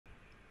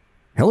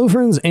Hello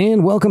friends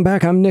and welcome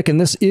back. I'm Nick and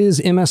this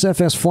is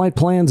MSFS Flight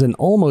Plans, an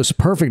almost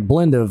perfect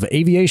blend of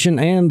aviation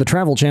and the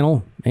Travel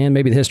Channel, and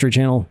maybe the History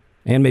Channel,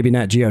 and maybe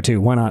Nat Geo too,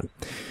 why not?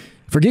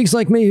 For geeks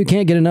like me who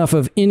can't get enough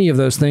of any of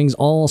those things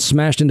all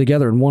smashed in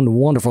together in one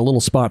wonderful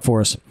little spot for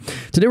us.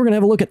 Today we're going to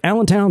have a look at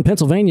Allentown,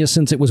 Pennsylvania,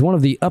 since it was one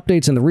of the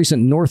updates in the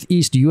recent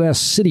Northeast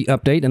U.S. city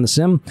update in the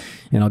sim.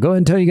 And I'll go ahead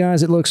and tell you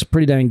guys it looks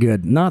pretty dang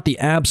good. Not the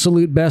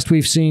absolute best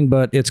we've seen,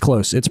 but it's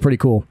close. It's pretty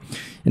cool.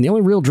 And the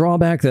only real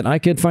drawback that I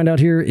could find out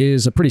here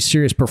is a pretty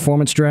serious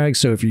performance drag.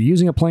 So if you're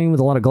using a plane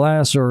with a lot of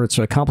glass or it's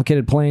a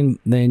complicated plane,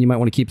 then you might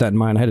want to keep that in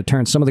mind. I had to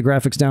turn some of the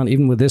graphics down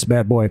even with this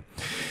bad boy.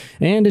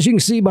 And as you can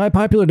see, by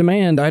popular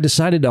demand, I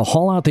decided to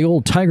haul out the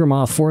old Tiger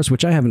Moth for us,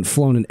 which I haven't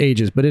flown in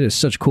ages, but it is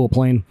such a cool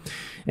plane.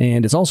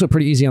 And it's also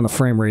pretty easy on the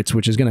frame rates,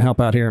 which is going to help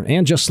out here,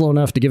 and just slow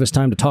enough to give us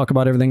time to talk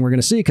about everything we're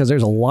going to see, because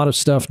there's a lot of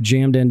stuff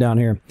jammed in down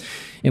here.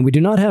 And we do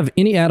not have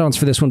any add-ons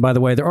for this one, by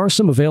the way. There are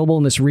some available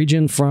in this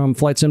region from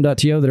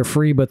flightsim.to that are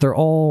free, but they're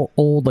all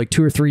old, like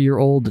 2 or 3 year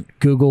old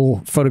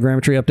Google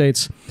photogrammetry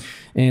updates.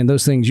 And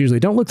those things usually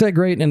don't look that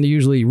great, and they're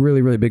usually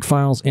really, really big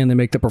files, and they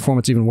make the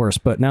performance even worse.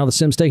 But now the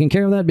sim's taking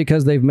care of that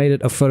because they've made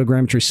it a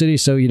photogrammetry city,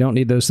 so you don't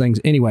need those things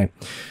anyway.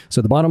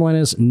 So the bottom line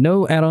is,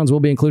 no add-ons will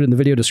be included in the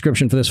video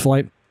description for this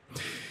flight.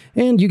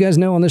 And you guys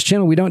know on this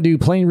channel we don't do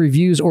plane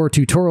reviews or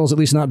tutorials, at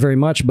least not very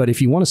much, but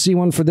if you want to see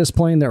one for this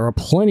plane, there are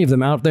plenty of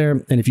them out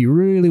there, and if you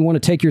really want to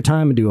take your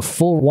time and do a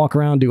full walk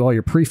around, do all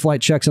your pre-flight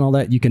checks and all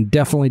that, you can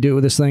definitely do it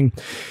with this thing.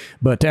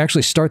 But to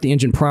actually start the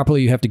engine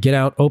properly, you have to get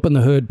out, open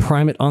the hood,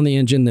 prime it on the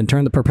engine, then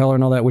turn the propeller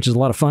and all that, which is a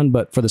lot of fun,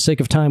 but for the sake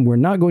of time, we're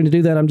not going to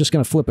do that. I'm just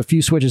going to flip a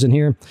few switches in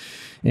here,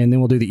 and then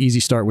we'll do the easy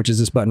start, which is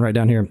this button right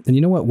down here. And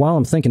you know what? While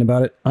I'm thinking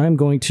about it, I'm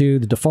going to,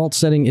 the default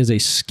setting is a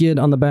skid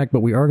on the back, but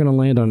we are going to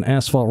land on an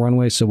asphalt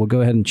runway, so we'll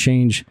go ahead and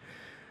change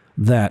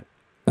that.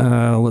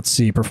 Let's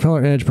see,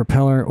 propeller edge,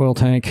 propeller, oil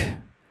tank.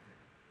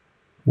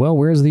 Well,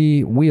 where's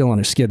the wheel on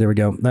a skid? There we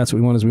go. That's what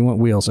we want, is we want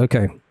wheels.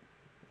 Okay.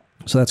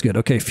 So that's good.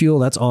 Okay, fuel,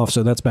 that's off,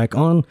 so that's back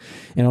on.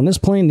 And on this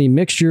plane, the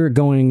mixture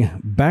going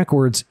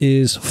backwards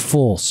is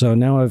full. So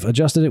now I've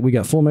adjusted it. We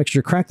got full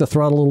mixture. Cracked the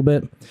throttle a little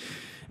bit.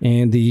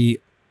 And the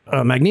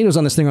magnetos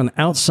on this thing are on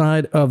the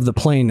outside of the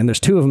plane, and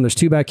there's 2 of them. There's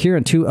 2 back here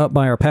and 2 up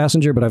by our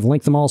passenger, but I've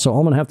linked them all, so all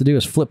I'm going to have to do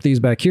is flip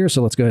these back here.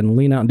 So let's go ahead and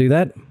lean out and do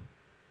that.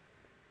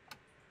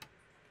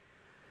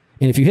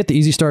 And if you hit the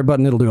easy start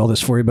button, it'll do all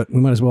this for you, but we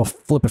might as well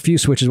flip a few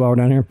switches while we're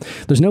down here.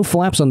 There's no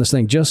flaps on this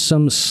thing, just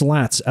some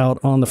slats out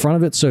on the front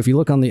of it. So if you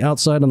look on the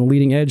outside on the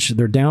leading edge,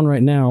 they're down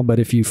right now, but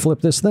if you flip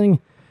this thing,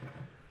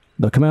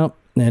 they'll come out,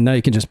 and now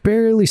you can just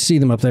barely see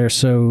them up there.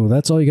 So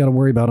that's all you got to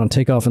worry about on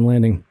takeoff and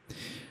landing.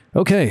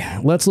 Okay,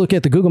 let's look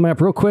at the Google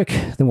map real quick,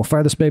 then we'll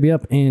fire this baby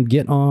up and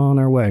get on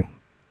our way.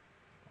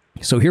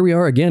 So here we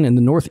are again in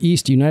the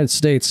Northeast United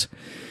States.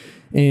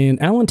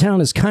 And Allentown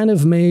is kind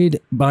of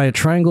made by a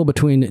triangle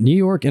between New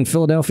York and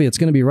Philadelphia. It's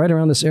going to be right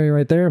around this area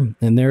right there,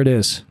 and there it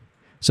is.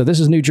 So this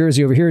is New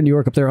Jersey over here, New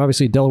York up there,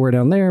 obviously Delaware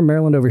down there,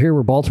 Maryland over here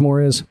where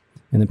Baltimore is,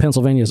 and then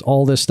Pennsylvania is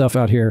all this stuff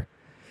out here.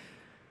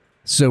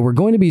 So we're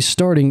going to be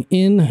starting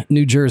in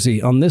New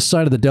Jersey on this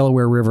side of the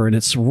Delaware River, and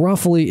it's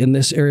roughly in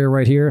this area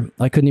right here.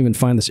 I couldn't even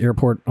find this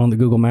airport on the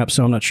Google map,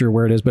 so I'm not sure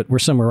where it is, but we're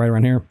somewhere right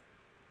around here.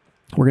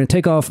 We're going to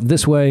take off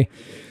this way,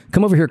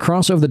 come over here,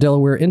 cross over the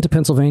Delaware into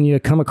Pennsylvania,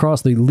 come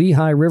across the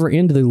Lehigh River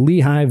into the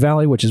Lehigh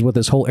Valley, which is what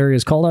this whole area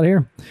is called out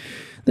here.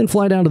 Then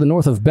fly down to the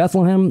north of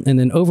Bethlehem, and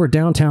then over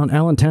downtown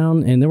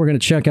Allentown, and then we're going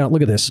to check out,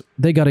 look at this.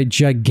 They got a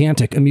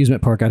gigantic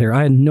amusement park out here.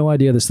 I had no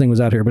idea this thing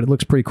was out here, but it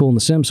looks pretty cool in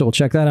the sim, so we'll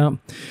check that out.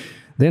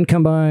 Then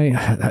come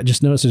by, I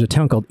just noticed there's a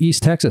town called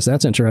East Texas.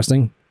 That's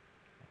interesting.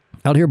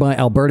 Out here by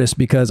Albertus,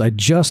 because I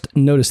just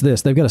noticed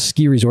this. They've got a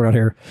ski resort out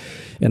here,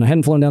 and I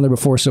hadn't flown down there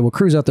before, so we'll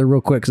cruise out there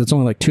real quick because it's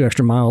only like 2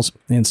 extra miles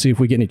and see if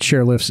we get any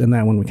chairlifts in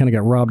that one. We kind of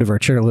got robbed of our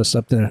chairlifts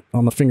up there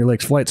on the Finger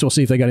Lakes flight, so we'll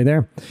see if they got any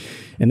there.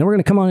 And then we're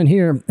going to come on in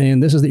here,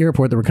 and this is the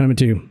airport that we're coming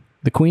to,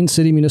 the Queen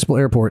City Municipal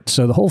Airport.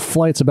 So the whole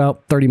flight's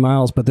about 30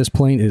 miles, but this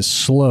plane is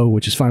slow,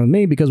 which is fine with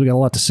me because we got a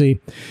lot to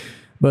see.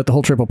 But the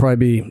whole trip will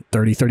probably be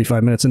 30,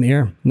 35 minutes in the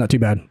air. Not too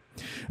bad.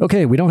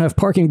 Okay, we don't have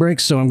parking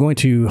brakes, so I'm going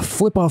to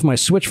flip off my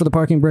switch for the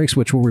parking brakes,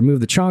 which will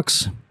remove the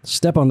chocks,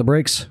 step on the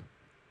brakes,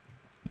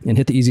 and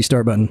hit the easy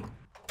start button.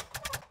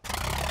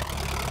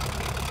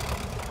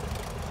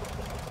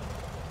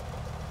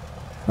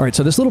 All right,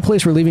 so this little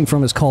place we're leaving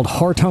from is called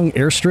Hartung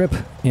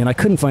Airstrip, and I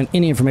couldn't find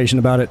any information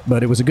about it,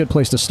 but it was a good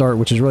place to start,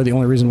 which is really the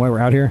only reason why we're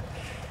out here.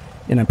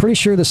 And I'm pretty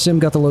sure the sim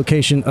got the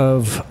location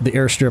of the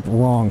airstrip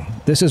wrong.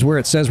 This is where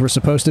it says we're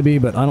supposed to be,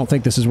 but I don't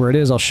think this is where it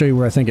is. I'll show you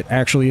where I think it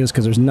actually is,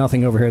 because there's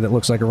nothing over here that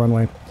looks like a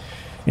runway.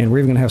 And we're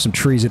even going to have some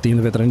trees at the end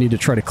of it that I need to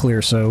try to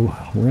clear, so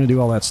we're going to do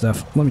all that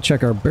stuff. Let me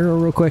check our barrel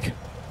real quick.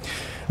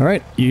 All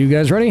right, you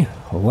guys ready?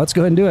 Well, let's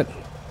go ahead and do it.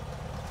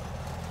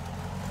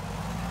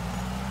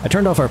 I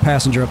turned off our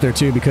passenger up there,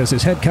 too, because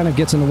his head kind of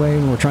gets in the way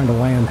when we're trying to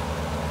land.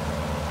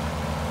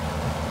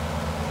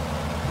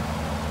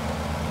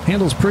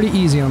 Handles pretty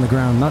easy on the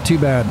ground, not too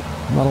bad.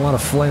 Not a lot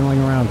of flailing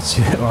around.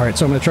 Alright,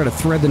 so I'm going to try to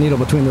thread the needle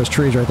between those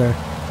trees right there.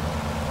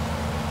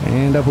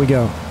 And up we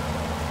go.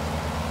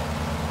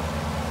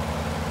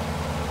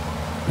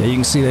 Yeah, you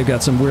can see they've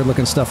got some weird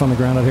looking stuff on the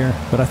ground out here,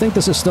 but I think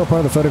this is still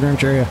part of the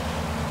photogrammetry area.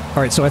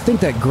 Alright, so I think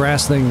that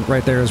grass thing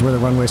right there is where the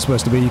runway is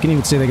supposed to be. You can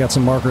even see they got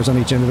some markers on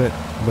each end of it,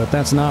 but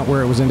that's not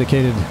where it was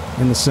indicated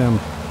in the sim.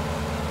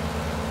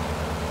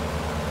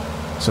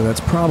 So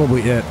that's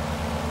probably it.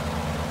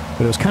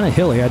 But it was kind of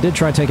hilly. I did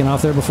try taking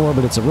off there before,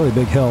 but it's a really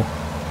big hill.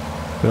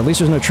 But at least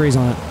there's no trees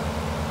on it.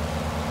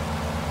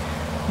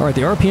 Alright,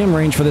 the RPM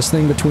range for this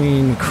thing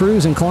between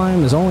cruise and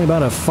climb is only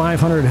about a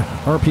 500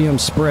 RPM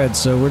spread,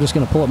 so we're just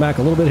going to pull it back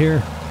a little bit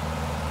here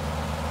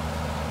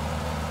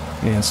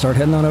and start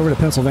heading on over to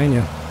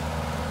Pennsylvania.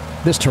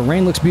 This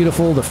terrain looks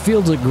beautiful, the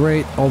fields look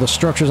great, all the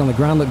structures on the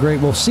ground look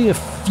great. We'll see a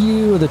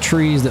few of the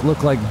trees that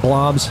look like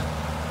blobs,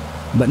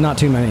 but not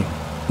too many.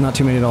 Not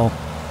too many at all.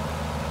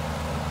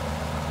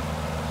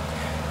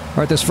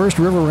 Alright, this first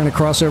river we're going to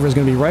cross over is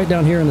going to be right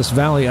down here in this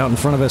valley out in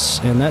front of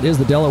us, and that is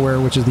the Delaware,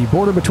 which is the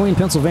border between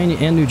Pennsylvania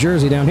and New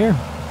Jersey down here.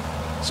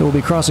 So we'll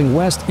be crossing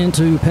west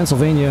into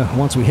Pennsylvania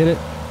once we hit it.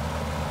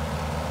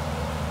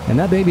 And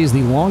that baby is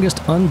the longest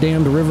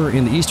undammed river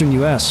in the eastern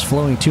U.S.,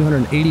 flowing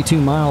 282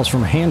 miles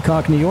from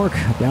Hancock, New York,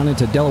 down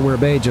into Delaware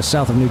Bay just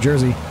south of New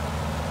Jersey.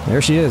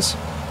 There she is.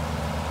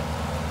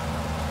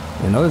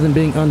 And other than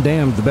being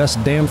undammed, the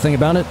best damn thing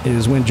about it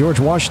is when George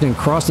Washington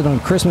crossed it on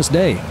Christmas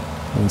Day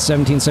in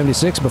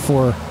 1776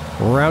 before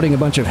routing a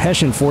bunch of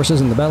Hessian forces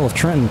in the Battle of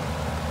Trenton.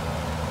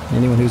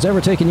 Anyone who's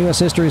ever taken U.S.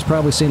 history has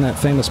probably seen that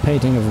famous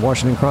painting of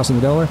Washington crossing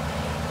the Delaware.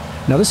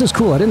 Now this is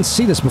cool. I didn't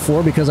see this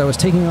before because I was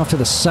taking off to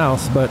the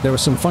south, but there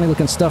was some funny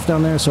looking stuff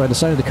down there, so I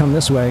decided to come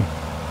this way.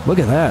 Look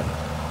at that.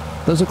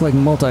 Those look like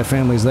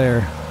multi-families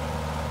there.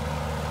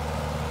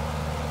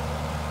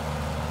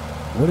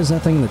 What is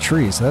that thing in the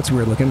trees? That's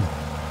weird looking.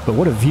 But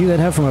what a view they'd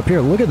have from up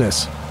here. Look at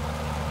this.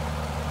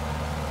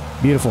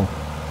 Beautiful.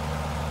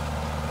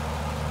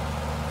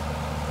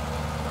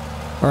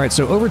 Alright,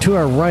 so over to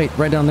our right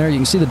down there, you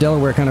can see the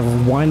Delaware kind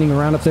of winding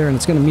around up there, and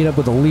it's going to meet up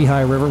with the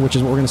Lehigh River, which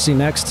is what we're going to see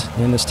next.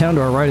 And this town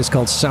to our right is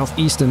called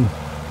Southeaston,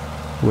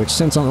 which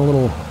sits on a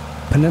little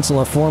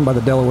peninsula formed by the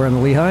Delaware and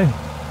the Lehigh.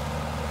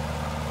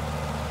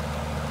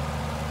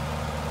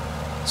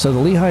 So the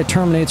Lehigh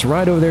terminates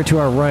right over there to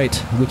our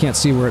right. We can't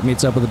see where it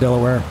meets up with the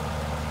Delaware,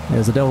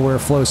 as the Delaware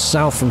flows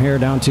south from here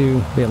down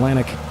to the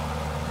Atlantic.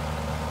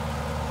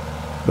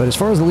 But as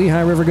far as the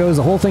Lehigh River goes,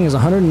 the whole thing is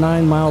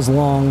 109 miles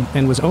long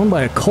and was owned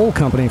by a coal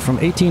company from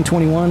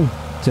 1821 to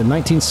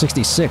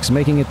 1966,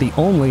 making it the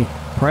only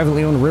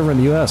privately owned river in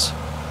the U.S.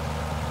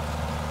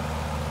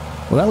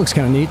 Well, that looks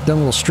kind of neat. Done a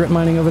little strip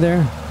mining over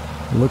there.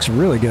 It looks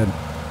really good.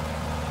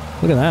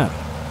 Look at that.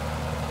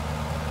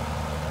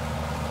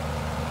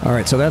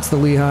 Alright, so that's the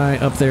Lehigh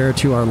up there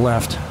to our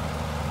left.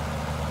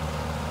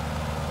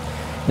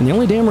 And the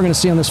only dam we're going to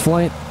see on this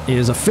flight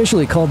is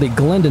officially called the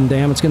Glendon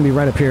Dam. It's going to be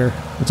right up here.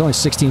 It's only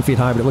 16 feet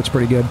high, but it looks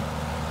pretty good.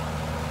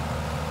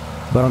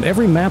 But on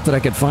every map that I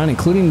could find,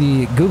 including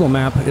the Google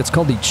map, it's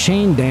called the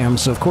Chain Dam,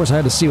 so of course I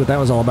had to see what that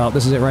was all about.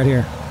 This is it right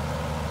here.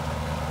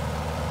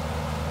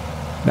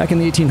 Back in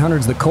the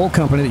 1800s, the coal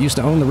company that used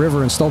to own the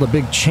river installed a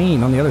big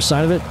chain on the other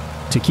side of it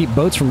to keep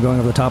boats from going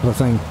over the top of the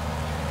thing.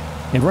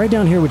 And right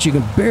down here, what you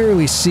can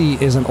barely see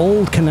is an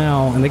old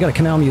canal, and they got a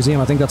canal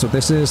museum, I think that's what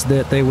this is,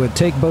 that they would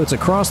take boats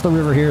across the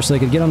river here so they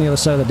could get on the other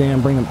side of the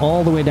dam, bring them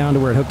all the way down to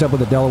where it hooked up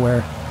with the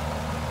Delaware,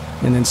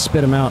 and then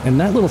spit them out. And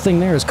that little thing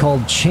there is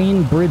called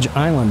Chain Bridge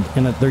Island,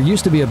 and there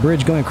used to be a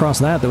bridge going across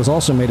that was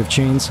also made of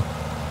chains,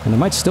 and there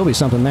might still be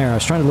something there. I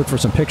was trying to look for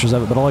some pictures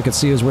of it, but all I could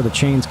see is where the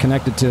chains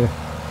connected to,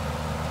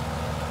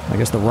 I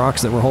guess, the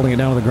rocks that were holding it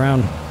down to the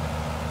ground.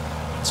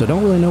 So I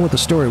don't really know what the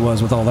story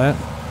was with all that.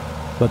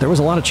 But there was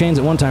a lot of chains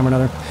at one time or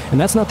another. And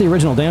that's not the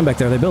original dam back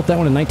there. They built that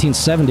one in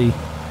 1970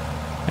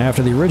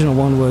 after the original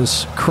one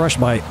was crushed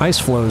by ice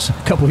flows a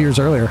couple years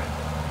earlier.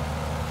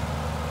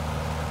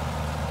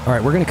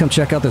 Alright, we're going to come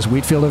check out this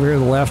wheat field over here to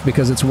the left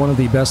because it's one of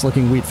the best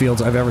looking wheat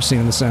fields I've ever seen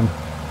in the sim.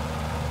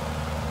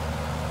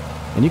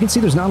 And you can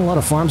see there's not a lot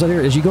of farms out here.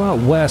 As you go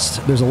out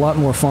west, there's a lot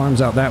more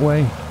farms out that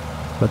way.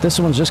 But this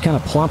one's just kind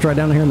of plopped right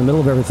down here in the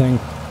middle of everything.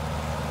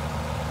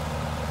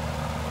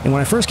 And when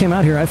I first came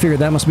out here, I figured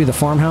that must be the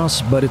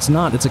farmhouse, but it's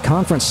not. It's a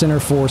conference center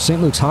for St.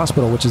 Luke's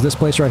Hospital, which is this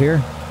place right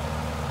here.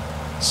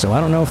 So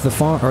I don't know if the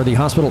farm or the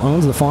hospital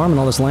owns the farm and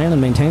all this land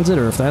and maintains it,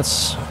 or if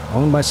that's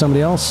owned by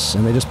somebody else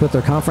and they just put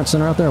their conference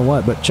center out there or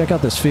what. But check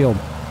out this field.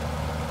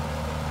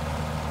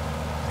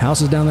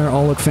 Houses down there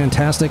all look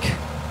fantastic.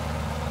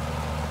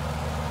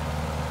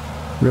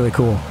 Really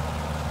cool.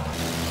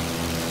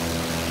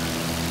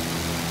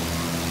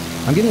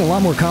 I'm getting a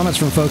lot more comments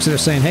from folks that are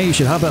saying, hey, you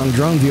should hop out in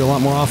drone view a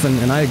lot more often,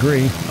 and I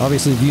agree.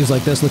 Obviously, views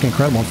like this look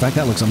incredible. In fact,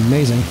 that looks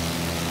amazing.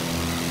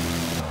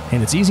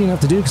 And it's easy enough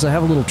to do because I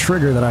have a little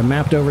trigger that I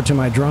mapped over to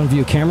my drone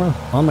view camera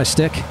on my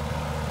stick.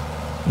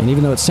 And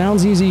even though it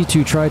sounds easy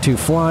to try to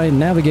fly,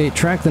 navigate,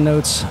 track the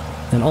notes,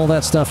 and all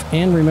that stuff,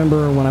 and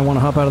remember when I want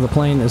to hop out of the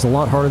plane is a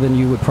lot harder than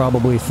you would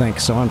probably think.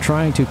 So I'm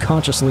trying to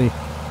consciously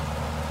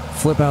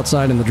flip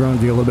outside in the drone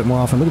view a little bit more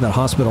often. Look at that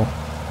hospital.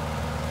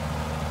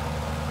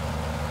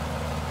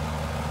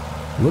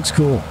 Looks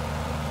cool.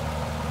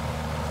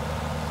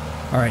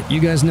 Alright, you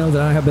guys know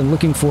that I have been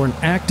looking for an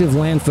active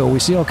landfill. We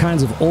see all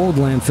kinds of old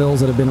landfills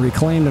that have been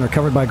reclaimed and are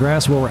covered by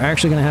grass. Well, we're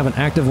actually going to have an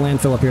active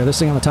landfill up here. This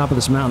thing on the top of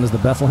this mountain is the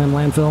Bethlehem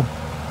landfill.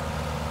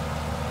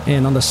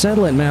 And on the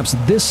satellite maps,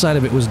 this side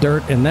of it was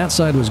dirt and that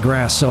side was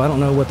grass, so I don't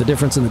know what the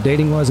difference in the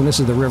dating was, and this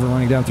is the river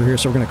running down through here,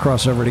 so we're going to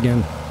cross over it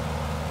again.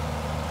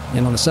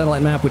 And on the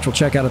satellite map, which we'll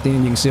check out at the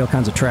end, you can see all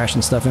kinds of trash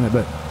and stuff in it,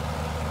 but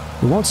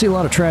we won't see a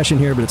lot of trash in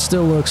here, but it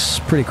still looks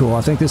pretty cool.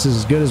 I think this is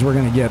as good as we're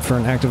going to get for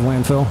an active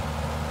landfill.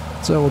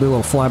 So we'll do a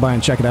little flyby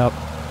and check it out.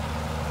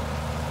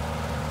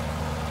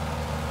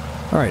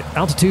 Alright,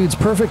 altitude's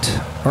perfect.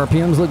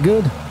 RPMs look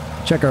good.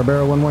 Check our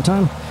barrel one more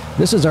time.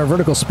 This is our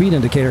vertical speed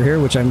indicator here,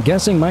 which I'm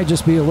guessing might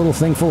just be a little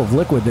thing full of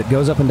liquid that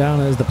goes up and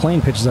down as the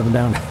plane pitches up and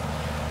down.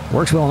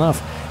 Works well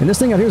enough. And this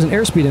thing out here is an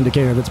airspeed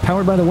indicator that's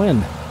powered by the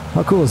wind.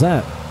 How cool is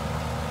that?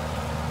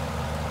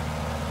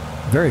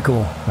 Very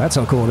cool. That's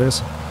how cool it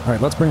is.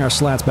 Alright, let's bring our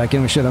slats back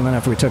in. We should have done that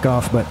after we took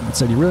off, but it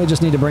said you really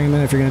just need to bring them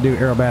in if you're going to do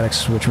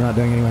aerobatics, which we're not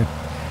doing anyway.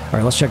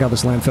 Alright, let's check out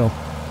this landfill.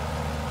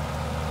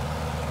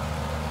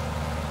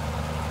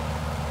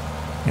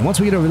 And once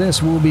we get over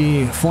this, we'll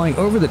be flying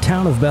over the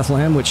town of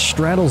Bethlehem, which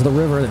straddles the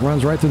river that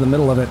runs right through the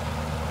middle of it.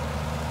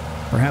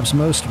 Perhaps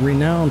most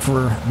renowned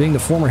for being the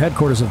former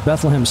headquarters of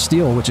Bethlehem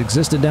Steel, which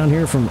existed down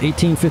here from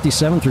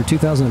 1857 through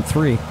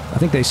 2003. I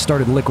think they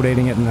started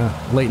liquidating it in the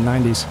late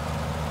 90s.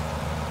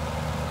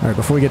 Alright,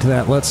 before we get to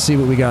that, let's see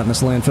what we got in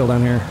this landfill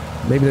down here.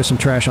 Maybe there's some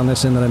trash on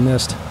this end that I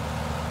missed.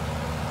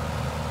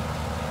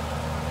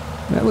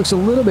 That looks a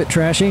little bit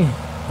trashy,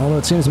 although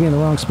it seems to be in the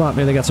wrong spot.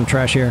 Maybe they got some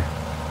trash here.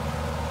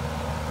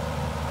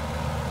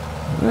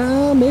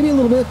 Maybe a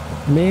little bit.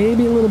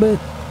 Maybe a little bit.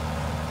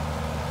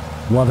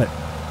 Love it.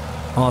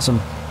 Awesome.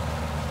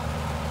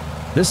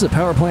 This is a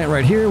power plant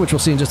right here, which we'll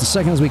see in just a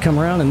second as we come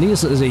around, and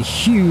this is a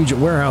huge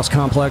warehouse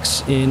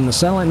complex. In the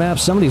satellite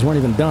maps, some of these weren't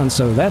even done,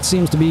 so that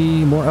seems to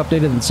be more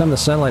updated than some of the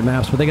satellite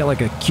maps, but they got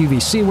like a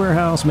QVC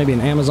warehouse, maybe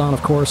an Amazon,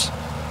 of course.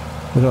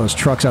 Look at all those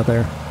trucks out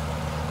there.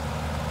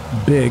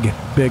 Big,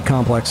 big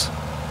complex.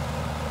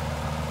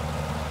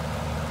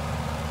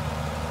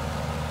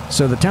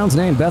 So the town's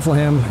name,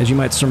 Bethlehem, as you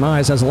might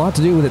surmise, has a lot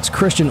to do with its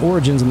Christian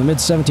origins in the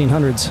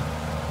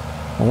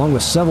mid-1700s, along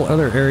with several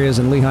other areas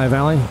in Lehigh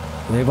Valley.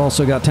 They've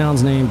also got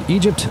towns named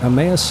Egypt,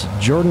 Emmaus,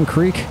 Jordan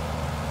Creek,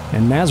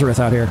 and Nazareth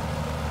out here.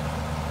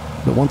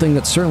 But one thing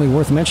that's certainly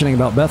worth mentioning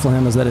about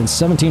Bethlehem is that in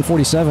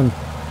 1747,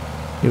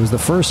 it was the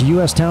first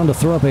U.S. town to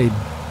throw up a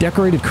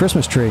decorated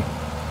Christmas tree.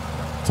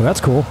 So that's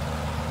cool.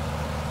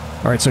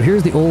 Alright, so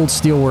here's the old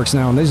steelworks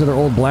now, and these are their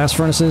old blast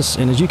furnaces,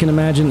 and as you can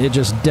imagine, it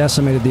just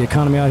decimated the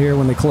economy out here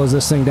when they closed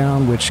this thing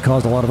down, which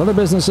caused a lot of other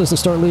businesses to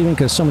start leaving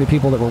because so many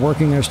people that were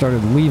working there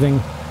started leaving,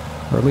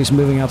 or at least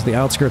moving out to the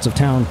outskirts of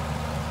town.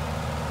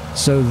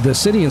 So the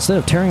city, instead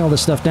of tearing all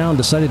this stuff down,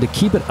 decided to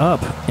keep it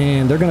up,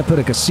 and they're going to put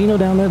a casino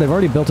down there. They've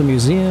already built a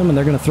museum, and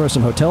they're going to throw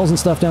some hotels and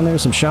stuff down there,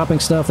 some shopping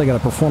stuff. They got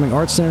a performing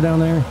arts center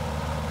down there.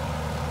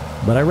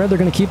 But I read they're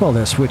going to keep all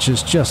this, which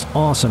is just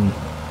awesome.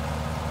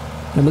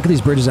 And look at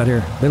these bridges out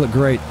here. They look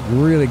great.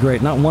 Really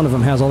great. Not one of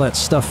them has all that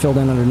stuff filled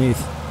in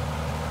underneath.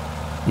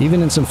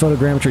 Even in some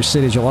photogrammetry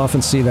cities, you'll often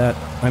see that.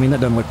 I mean,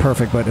 that doesn't look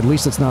perfect, but at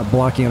least it's not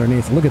blocky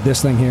underneath. Look at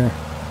this thing here.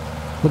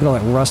 Look at all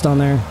that rust on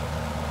there.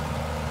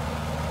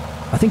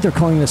 I think they're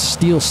calling this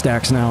steel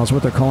stacks now, is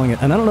what they're calling it.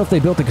 And I don't know if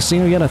they built the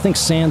casino yet. I think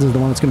Sands is the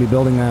one that's going to be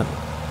building that.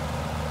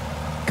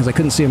 Because I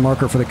couldn't see a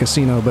marker for the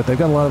casino, but they've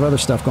got a lot of other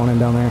stuff going in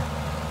down there.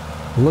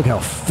 Look how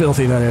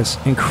filthy that is.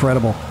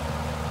 Incredible.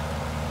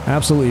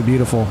 Absolutely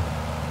beautiful.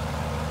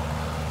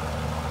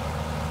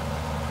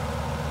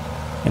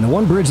 And the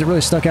one bridge that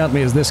really stuck out to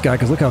me is this guy,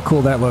 because look how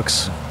cool that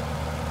looks.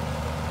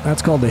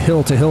 That's called the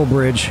Hill to Hill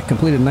Bridge,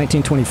 completed in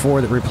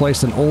 1924, that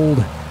replaced an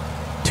old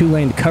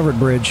two-lane covered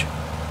bridge.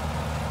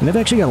 And they've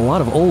actually got a lot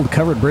of old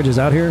covered bridges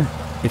out here.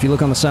 If you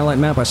look on the satellite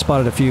map, I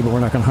spotted a few, but we're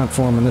not going to hunt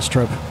for them in this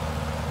trip.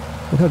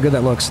 Look how good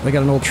that looks. They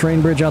got an old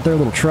train bridge out there, a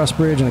little truss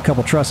bridge, and a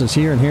couple trusses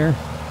here and here.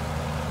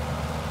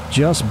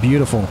 Just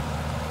beautiful.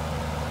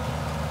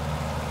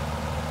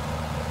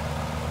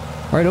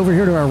 Right over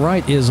here to our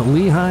right is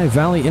Lehigh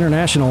Valley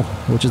International,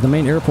 which is the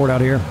main airport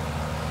out here.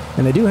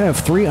 And they do have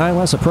 3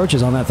 ILS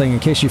approaches on that thing in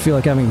case you feel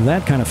like having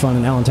that kind of fun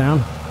in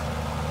Allentown.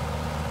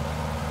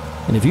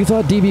 And if you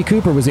thought D.B.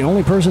 Cooper was the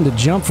only person to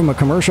jump from a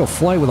commercial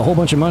flight with a whole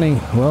bunch of money,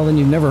 well, then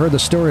you've never heard the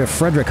story of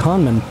Frederick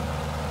Hahnman.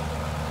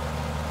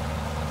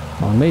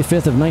 On May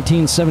 5th of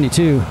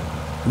 1972,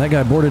 that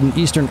guy boarded an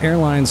Eastern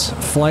Airlines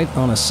flight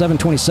on a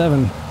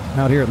 727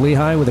 out here at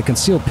Lehigh with a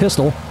concealed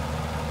pistol,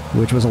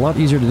 which was a lot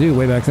easier to do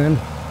way back then.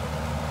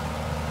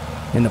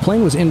 And the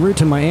plane was en route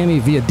to Miami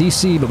via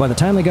D.C., but by the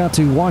time they got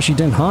to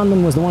Washington,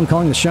 Hahnman was the one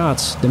calling the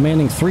shots,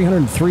 demanding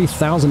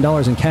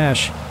 $303,000 in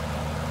cash,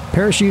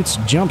 parachutes,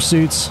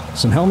 jumpsuits,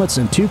 some helmets,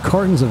 and 2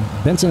 cartons of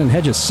Benson &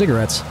 Hedges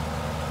cigarettes.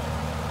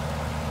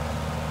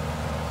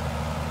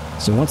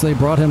 So once they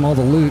brought him all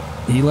the loot,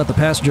 he let the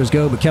passengers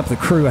go but kept the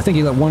crew. I think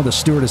he let one of the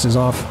stewardesses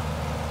off.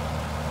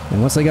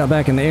 And once they got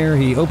back in the air,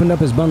 he opened up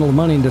his bundle of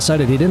money and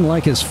decided he didn't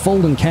like his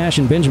folding cash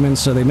in Benjamins,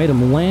 so they made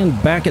him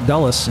land back at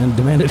Dulles and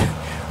demanded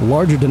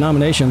larger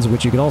denominations,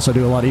 which you could also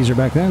do a lot easier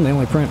back then. They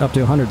only print up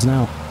to hundreds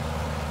now.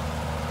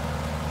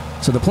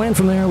 So the plan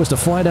from there was to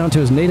fly down to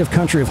his native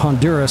country of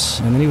Honduras,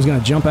 and then he was going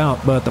to jump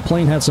out, but the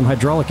plane had some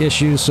hydraulic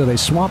issues, so they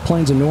swapped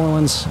planes in New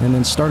Orleans and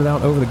then started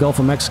out over the Gulf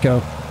of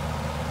Mexico.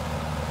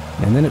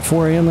 And then at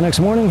 4 a.m. the next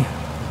morning,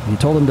 he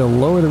told him to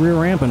lower the rear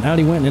ramp, and out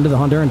he went into the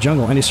Honduran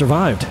jungle, and he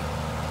survived.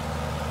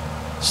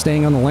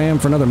 Staying on the lam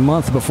for another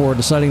month before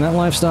deciding that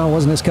lifestyle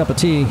wasn't his cup of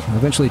tea,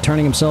 eventually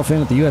turning himself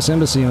in at the U.S.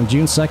 Embassy on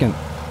June 2nd.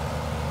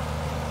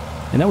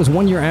 And that was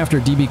 1 year after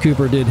D.B.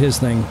 Cooper did his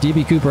thing.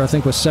 D.B. Cooper, I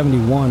think, was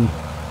 71.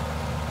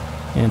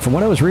 And from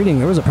what I was reading,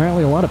 there was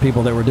apparently a lot of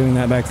people that were doing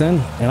that back then,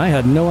 and I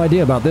had no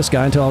idea about this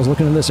guy until I was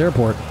looking at this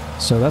airport.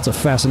 So that's a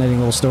fascinating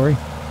little story.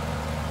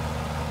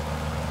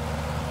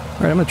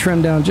 Alright, I'm going to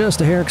trim down just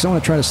a hair because I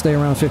want to try to stay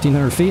around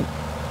 1,500 feet.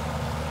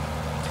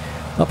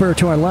 Up here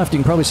to our left, you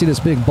can probably see this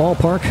big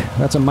ballpark.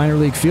 That's a minor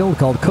league field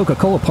called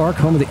Coca-Cola Park,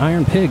 home of the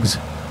Iron Pigs.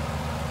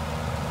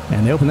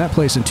 And they opened that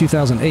place in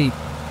 2008.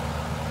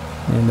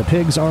 And the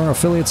Pigs are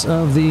affiliates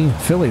of the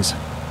Phillies.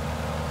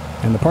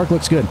 And the park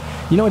looks good.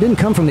 You know, I didn't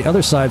come from the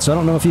other side, so I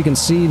don't know if you can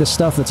see the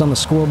stuff that's on the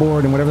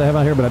scoreboard and whatever they have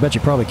out here, but I bet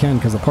you probably can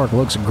because the park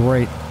looks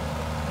great.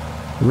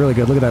 Really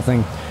good. Look at that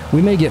thing.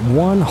 We may get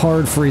one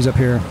hard freeze up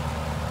here.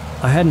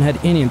 I hadn't had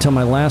any until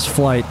my last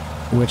flight,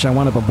 which I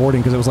wound up aborting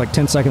because it was like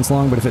 10 seconds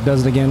long, but if it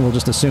does it again, we'll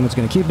just assume it's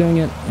going to keep doing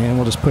it, and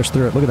we'll just push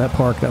through it. Look at that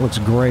park. That looks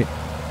great.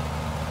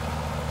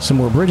 Some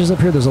more bridges up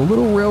here. There's a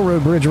little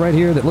railroad bridge right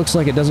here that looks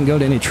like it doesn't go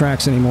to any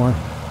tracks anymore.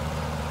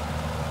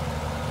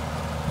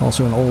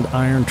 Also an old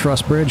iron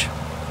truss bridge.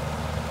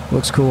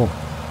 Looks cool.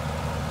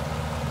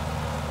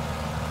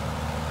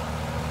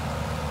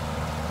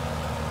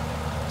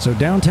 So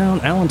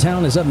downtown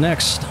Allentown is up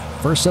next.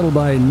 First settled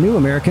by New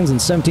Americans in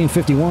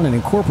 1751 and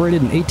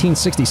incorporated in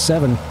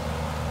 1867.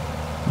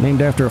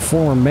 Named after a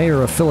former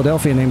mayor of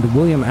Philadelphia named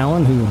William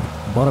Allen, who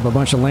bought up a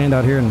bunch of land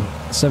out here in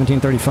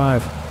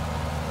 1735.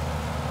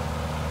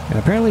 And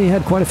apparently he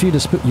had quite a few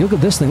disputes. Look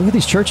at this thing. Look at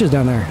these churches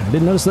down there. I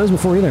didn't notice those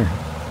before either.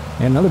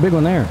 And another big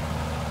one there.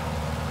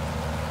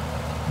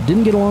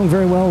 Didn't get along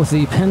very well with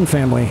the Penn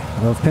family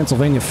of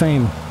Pennsylvania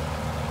fame.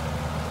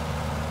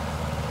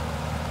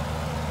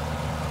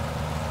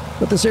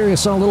 But this area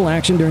saw little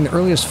action during the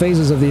earliest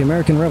phases of the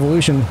American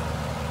Revolution.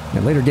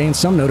 It later gained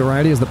some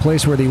notoriety as the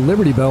place where the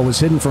Liberty Bell was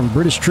hidden from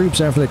British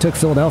troops after they took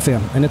Philadelphia.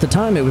 And at the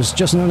time, it was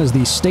just known as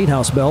the State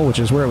House Bell, which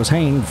is where it was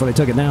hanging before they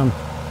took it down.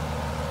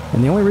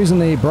 And the only reason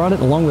they brought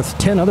it, along with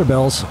 10 other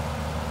bells,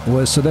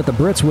 was so that the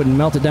Brits wouldn't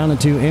melt it down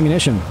into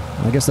ammunition.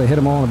 I guess they hid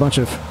them all in a bunch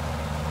of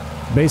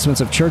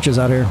basements of churches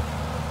out here.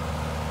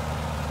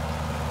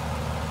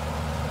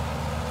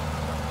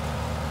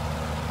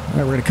 All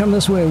right, we're going to come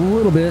this way a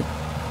little bit,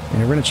 and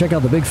we're going to check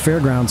out the big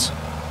fairgrounds,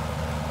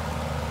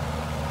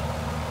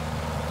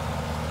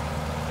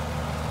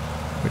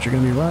 which are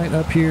going to be right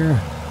up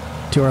here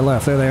to our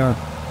left. There they are.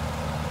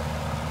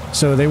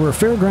 So they were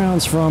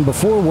fairgrounds from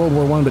before World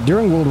War I, but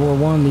during World War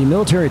I, the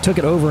military took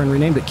it over and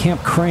renamed it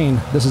Camp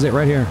Crane. This is it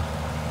right here.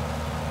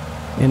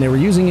 And they were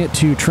using it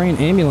to train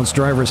ambulance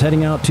drivers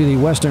heading out to the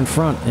Western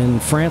Front in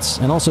France,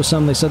 and also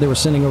some they said they were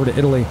sending over to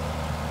Italy.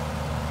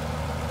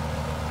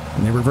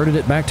 And they reverted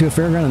it back to a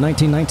fairground in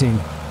 1919.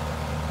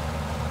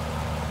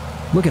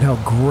 Look at how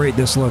great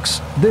this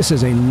looks. This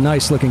is a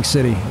nice-looking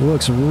city. It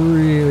looks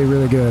really,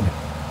 really good.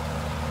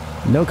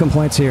 No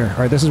complaints here.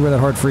 All right, this is where that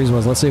hard freeze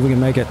was. Let's see if we can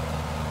make it.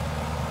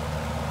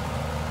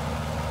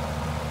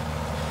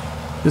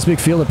 This big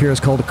field up here is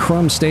called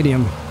Crum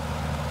Stadium,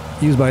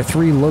 used by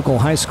 3 local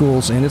high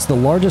schools, and it's the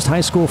largest high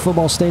school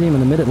football stadium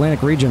in the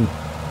Mid-Atlantic region.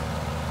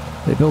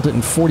 They built it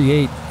in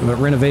 '48, but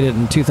renovated it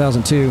in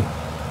 2002.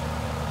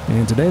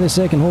 And today they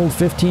say it can hold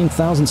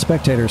 15,000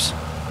 spectators.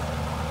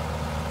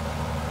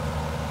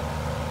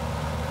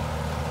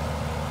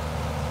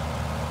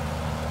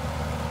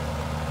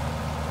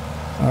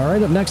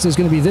 Alright, up next is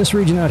going to be this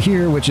region out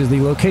here, which is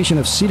the location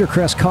of Cedar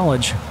Crest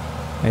College,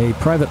 a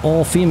private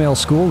all-female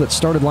school that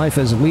started life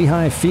as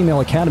Lehigh Female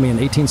Academy in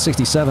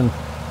 1867.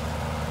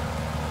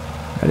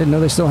 I didn't know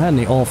they still had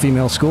any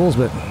all-female schools,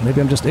 but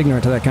maybe I'm just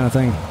ignorant to that kind of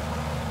thing.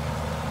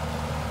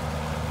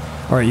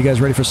 Alright, you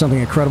guys ready for something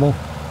incredible?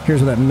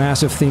 Here's where that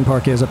massive theme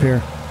park is up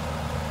here.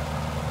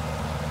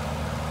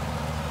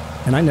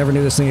 And I never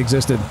knew this thing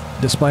existed,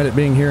 despite it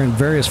being here in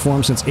various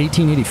forms since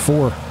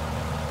 1884.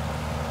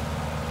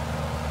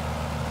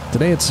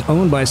 Today it's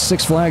owned by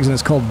Six Flags and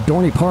it's called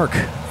Dorney Park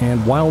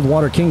and Wild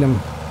Water Kingdom,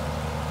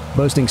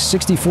 boasting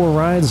 64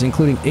 rides,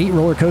 including 8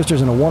 roller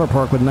coasters and a water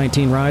park with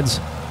 19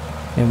 rides.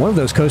 And one of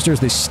those coasters,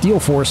 the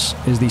Steel Force,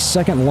 is the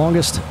second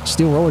longest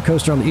steel roller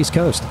coaster on the East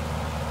Coast.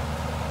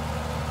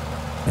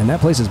 And that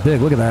place is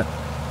big. Look at that.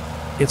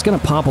 It's going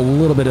to pop a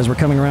little bit as we're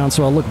coming around,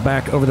 so I'll look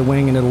back over the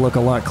wing and it'll look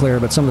a lot clearer,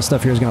 but some of the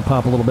stuff here is going to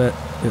pop a little bit.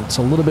 It's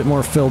a little bit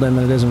more filled in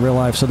than it is in real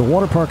life. So the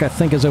water park, I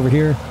think, is over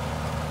here.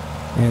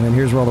 And then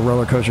here's where all the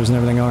roller coasters and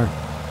everything are.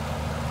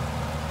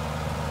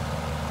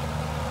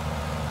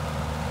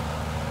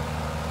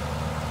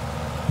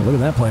 Look at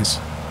that place.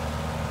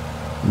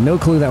 No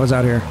clue that was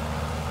out here.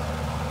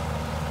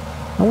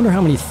 I wonder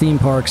how many theme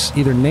parks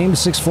either named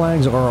Six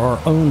Flags or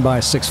are owned by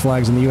Six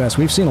Flags in the U.S.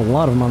 We've seen a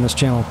lot of them on this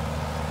channel.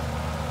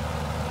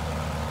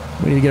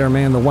 We need to get our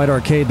man, the White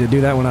Arcade, to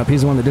do that one up.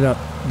 He's the one that did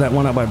that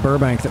one up by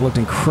Burbank that looked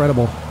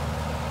incredible.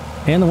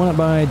 And the one up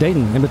by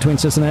Dayton, in between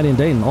Cincinnati and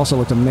Dayton, also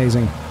looked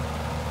amazing.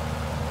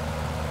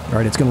 All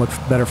right, it's going to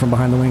look better from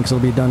behind the wing, so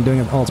it'll be done doing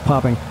it all its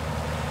popping.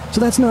 So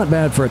that's not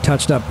bad for a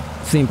touched-up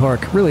theme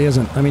park. Really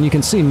isn't. I mean, you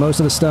can see most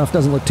of the stuff.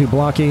 Doesn't look too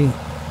blocky.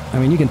 I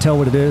mean, you can tell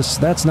what it is.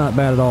 That's not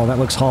bad at all. That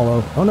looks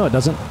hollow. Oh, no, it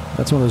doesn't.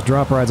 That's one of those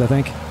drop rides, I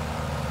think.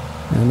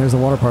 And there's the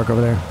water park over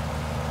there.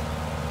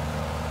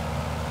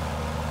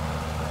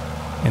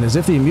 And as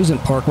if the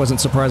amusement park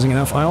wasn't surprising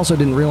enough, I also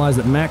didn't realize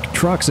that Mack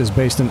Trucks is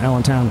based in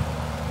Allentown.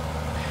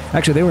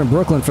 Actually, they were in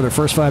Brooklyn for their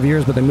first 5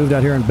 years, but they moved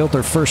out here and built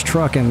their first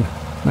truck in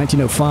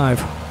 1905.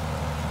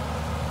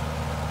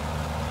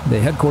 The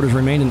headquarters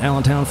remained in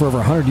Allentown for over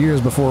 100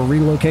 years before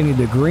relocating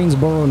to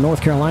Greensboro,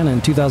 North Carolina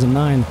in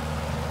 2009.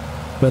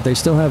 But they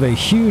still have a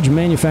huge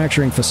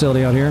manufacturing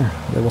facility out here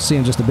that we'll see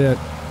in just a bit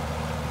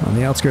on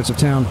the outskirts of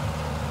town.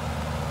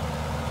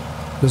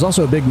 There's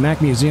also a big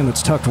Mack museum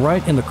that's tucked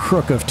right in the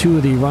crook of two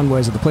of the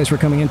runways of the place we're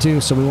coming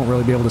into, so we won't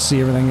really be able to see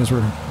everything as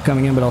we're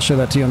coming in, but I'll show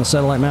that to you on the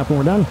satellite map when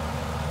we're done.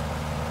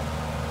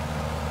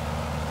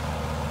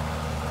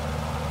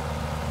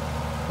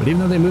 But even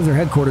though they moved their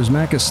headquarters,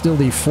 Mack is still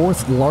the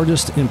 4th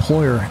largest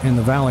employer in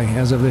the valley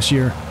as of this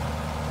year.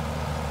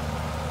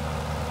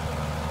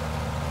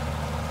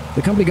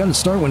 The company got its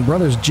start when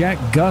brothers Jack,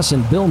 Gus,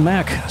 and Bill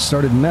Mack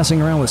started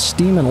messing around with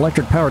steam and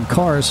electric-powered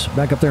cars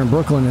back up there in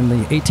Brooklyn in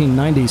the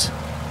 1890s.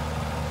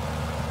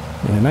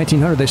 And in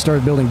 1900, they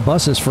started building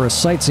buses for a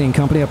sightseeing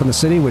company up in the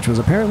city, which was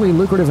apparently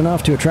lucrative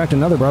enough to attract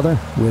another brother,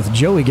 with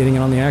Joey getting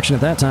in on the action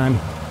at that time.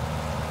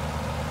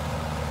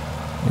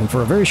 And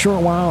for a very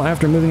short while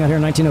after moving out here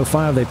in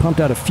 1905, they pumped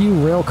out a few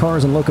rail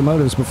cars and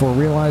locomotives before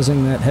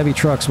realizing that heavy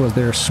trucks was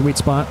their sweet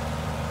spot.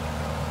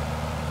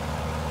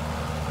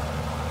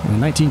 And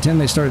in 1910,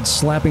 they started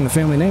slapping the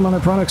family name on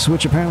their products,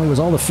 which apparently was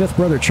all the 5th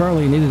brother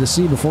Charlie needed to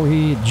see before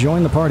he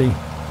joined the party.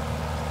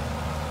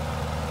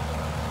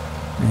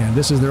 And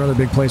this is their other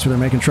big place where they're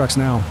making trucks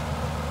now.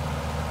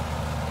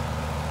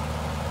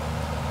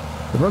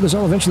 The brothers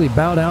all eventually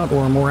bowed out,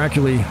 or more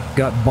accurately,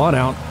 got bought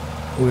out,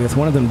 with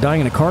one of them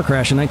dying in a car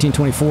crash in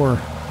 1924.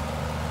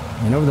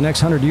 And over the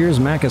next 100 years,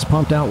 Mack has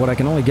pumped out what I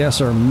can only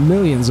guess are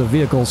millions of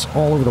vehicles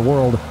all over the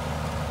world.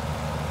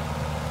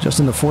 Just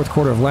in the 4th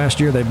quarter of last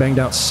year, they banged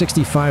out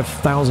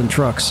 65,000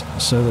 trucks,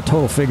 so the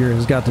total figure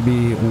has got to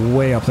be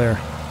way up there.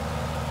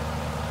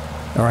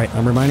 Alright,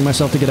 I'm reminding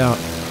myself to get out.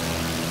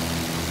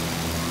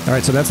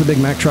 Alright, so that's the big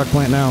Mack truck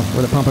plant now,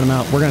 where they're pumping them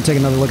out. We're going to take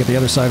another look at the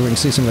other side where we can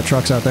see some of the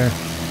trucks out there.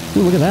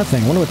 Ooh, look at that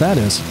thing. Wonder what that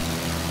is.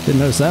 Didn't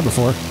notice that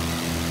before.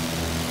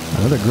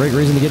 Another great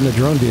reason to get in a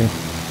drone view.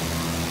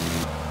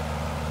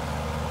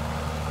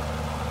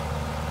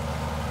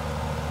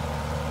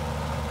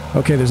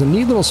 Okay, there's a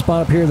neat little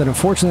spot up here that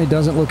unfortunately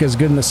doesn't look as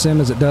good in the sim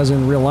as it does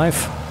in real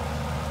life.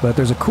 But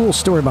there's a cool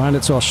story behind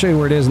it, so I'll show you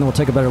where it is and then we'll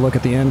take a better look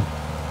at the end.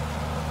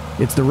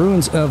 It's the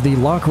ruins of the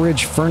Lock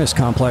Ridge Furnace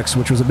Complex,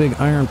 which was a big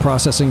iron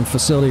processing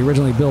facility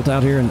originally built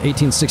out here in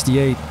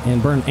 1868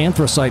 and burned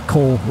anthracite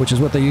coal, which is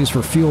what they used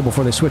for fuel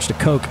before they switched to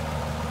coke.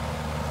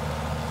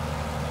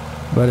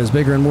 But as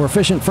bigger and more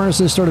efficient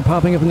furnaces started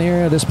popping up in the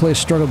area, this place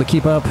struggled to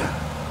keep up,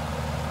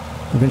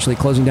 eventually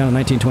closing down in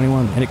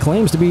 1921. And it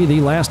claims to be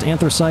the last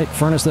anthracite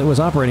furnace that was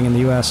operating in the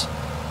U.S.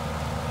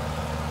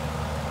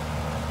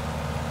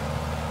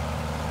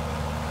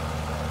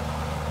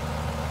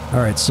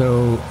 Alright,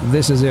 so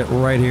this is it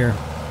right here.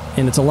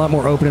 And it's a lot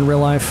more open in real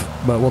life,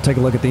 but we'll take a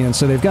look at the end.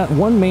 So they've got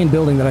one main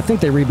building that I think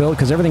they rebuilt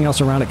because everything else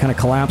around it kind of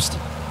collapsed.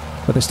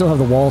 But they still have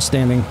the walls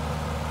standing.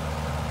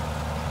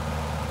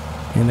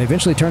 And they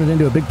eventually turned it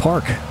into a big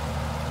park.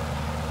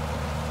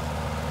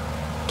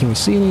 Can we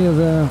see any of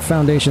the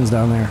foundations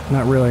down there?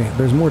 Not really.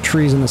 There's more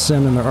trees in the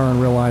sim than there are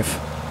in real life.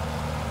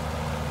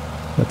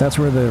 But that's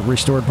where the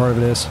restored part of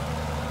it is.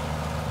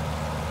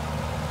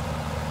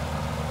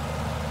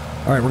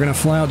 Alright, we're going to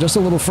fly out just a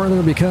little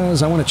further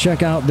because I want to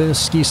check out this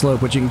ski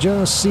slope, which you can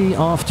just see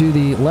off to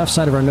the left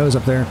side of our nose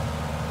up there.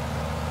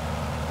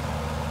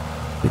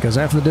 Because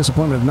after the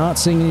disappointment of not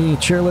seeing any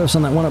chairlifts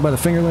on that one up by the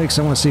Finger Lakes,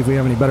 I want to see if we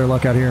have any better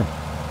luck out here.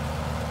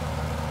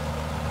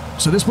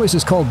 So this place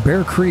is called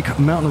Bear Creek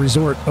Mountain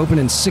Resort, opened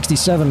in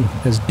 '67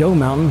 as Doe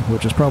Mountain,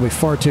 which is probably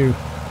far too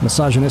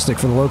misogynistic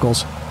for the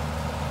locals.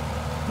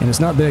 And it's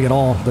not big at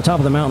all. The top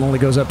of the mountain only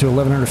goes up to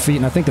 1,100 feet,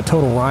 and I think the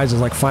total rise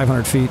is like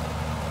 500 feet.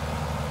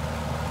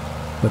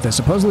 But they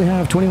supposedly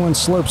have 21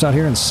 slopes out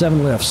here and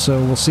 7 lifts,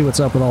 so we'll see what's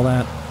up with all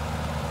that.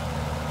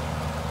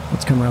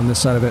 Let's come around this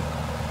side of it.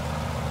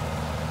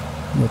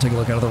 We'll take a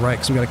look out of the right,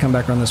 because we've got to come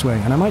back around this way.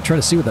 And I might try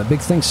to see what that big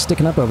thing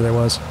sticking up over there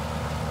was.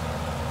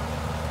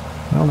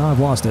 Well, now I've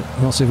lost it.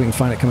 We'll see if we can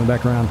find it coming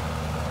back around.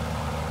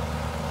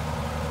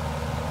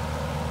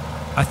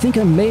 I think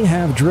I may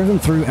have driven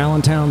through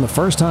Allentown the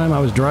first time I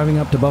was driving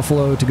up to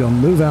Buffalo to go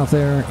move out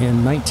there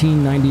in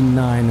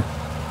 1999.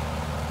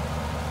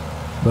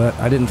 But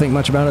I didn't think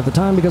much about it at the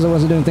time because I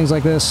wasn't doing things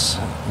like this,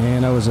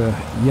 and I was a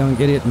young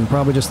idiot and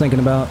probably just thinking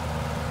about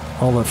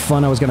all the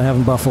fun I was going to have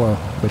in Buffalo,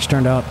 which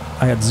turned out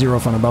I had zero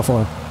fun in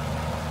Buffalo.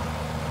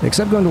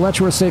 Except going to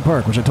Letchworth State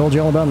Park, which I told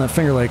you all about in that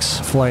Finger Lakes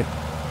flight.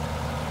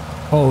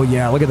 Oh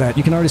yeah, look at that.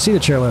 You can already see the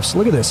chairlifts.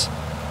 Look at this.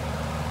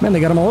 Man, they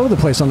got them all over the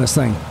place on this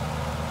thing.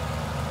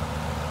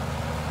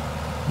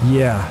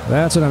 Yeah,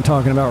 that's what I'm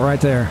talking about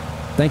right there.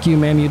 Thank you,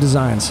 Mamu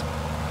Designs.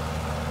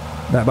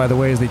 That, by the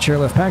way, is the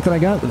chairlift pack that I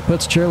got that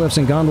puts chairlifts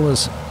and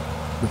gondolas,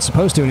 it's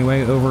supposed to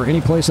anyway, over any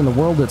place in the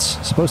world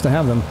that's supposed to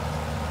have them.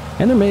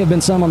 And there may have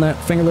been some on that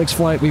Finger Lakes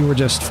flight. We were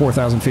just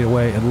 4,000 feet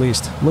away at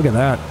least. Look at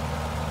that.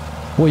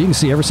 Boy, you can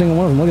see every single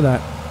one of them. Look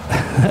at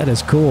that. That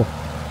is cool.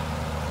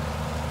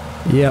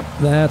 Yep,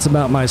 that's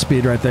about my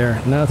speed right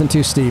there. Nothing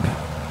too steep.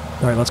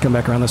 All right, let's come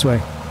back around this way.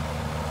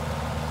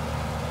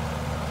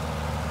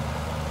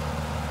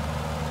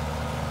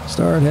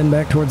 Start heading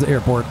back towards the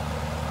airport.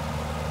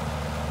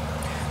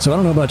 So I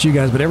don't know about you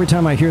guys, but every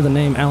time I hear the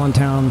name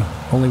Allentown,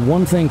 only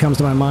one thing comes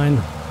to my mind.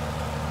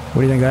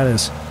 What do you think that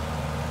is?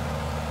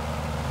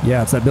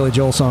 Yeah, it's that Billy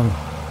Joel song.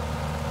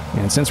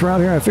 And since we're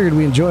out here, I figured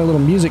we'd enjoy a little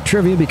music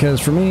trivia because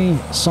for me,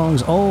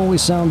 songs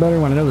always sound better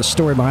when I know the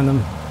story behind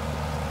them.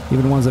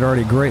 Even ones that are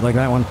already great, like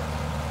that one.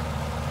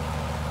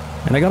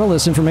 And I got all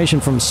this information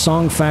from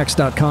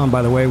songfacts.com,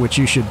 by the way, which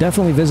you should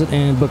definitely visit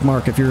and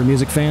bookmark if you're a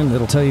music fan.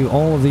 It'll tell you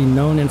all of the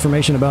known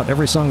information about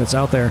every song that's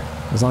out there,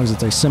 as long as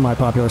it's a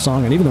semi-popular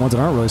song, and even the ones that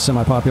aren't really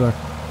semi-popular.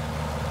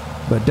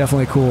 But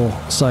definitely a cool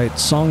site,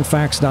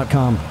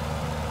 songfacts.com.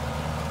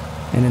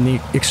 And in the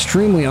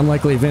extremely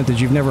unlikely event that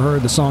you've never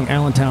heard the song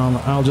Allentown,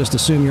 I'll just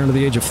assume you're under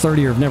the age of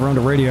 30 or have never owned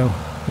a radio,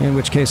 in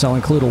which case I'll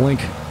include a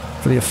link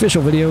for the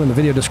official video in the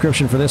video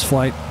description for this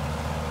flight.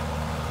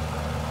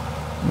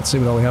 Let's see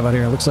what all we have out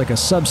here. It looks like a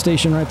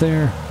substation right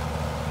there.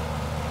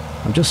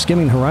 I'm just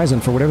skimming the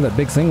horizon for whatever that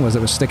big thing was that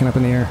was sticking up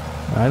in the air.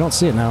 I don't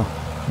see it now.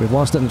 We've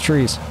lost it in the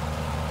trees.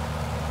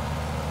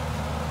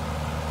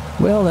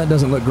 Well, that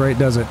doesn't look great,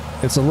 does it?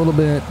 It's a little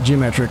bit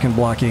geometric and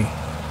blocky.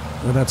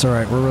 But that's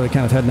alright. We're really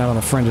kind of heading out on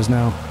the fringes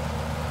now.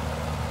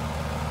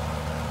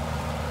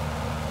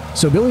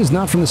 So Billy's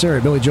not from this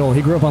area, Billy Joel.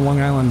 He grew up on Long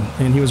Island,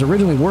 and he was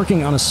originally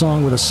working on a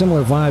song with a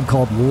similar vibe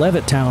called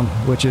Levittown,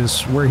 which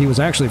is where he was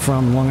actually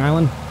from, Long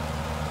Island.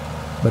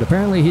 But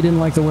apparently he didn't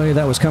like the way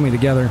that was coming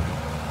together.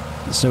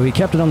 So he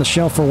kept it on the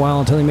shelf for a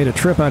while until he made a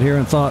trip out here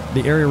and thought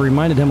the area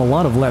reminded him a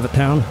lot of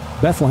Levittown,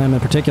 Bethlehem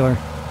in particular.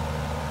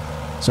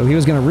 So he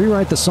was going to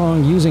rewrite the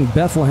song using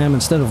Bethlehem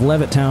instead of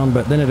Levittown,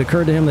 but then it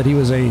occurred to him that he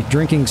was a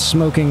drinking,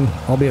 smoking,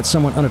 albeit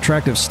somewhat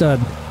unattractive stud,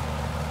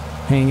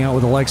 hanging out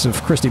with the likes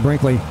of Christy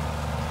Brinkley.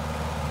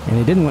 And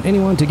he didn't want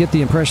anyone to get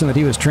the impression that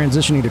he was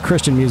transitioning to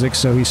Christian music,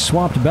 so he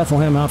swapped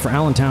Bethlehem out for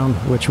Allentown,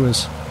 which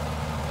was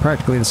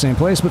practically the same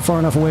place, but far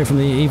enough away from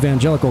the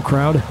evangelical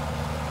crowd.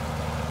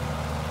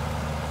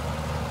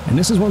 And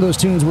this is one of those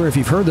tunes where if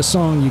you've heard the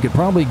song, you could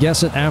probably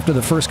guess it after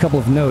the first couple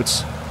of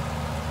notes.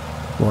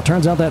 Well, it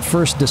turns out that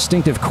first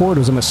distinctive chord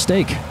was a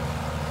mistake.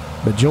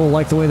 But Joel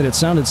liked the way that it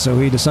sounded, so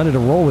he decided to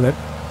roll with it.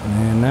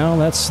 And now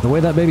that's the way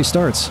that baby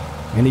starts.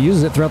 And he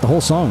uses it throughout the whole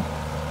song.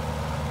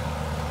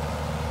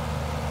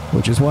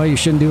 Which is why you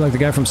shouldn't do like the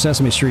guy from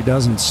Sesame Street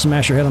does and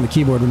smash your head on the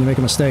keyboard when you make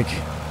a mistake.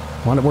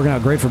 Wound up working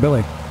out great for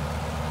Billy.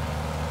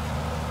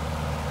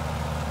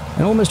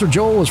 And old Mr.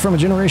 Joel was from a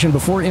generation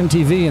before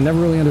MTV and never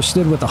really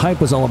understood what the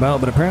hype was all about,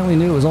 but apparently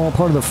knew it was all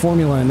part of the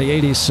formula in the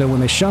 80s, so when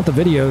they shot the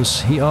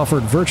videos, he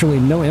offered virtually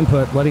no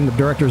input, letting the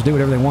directors do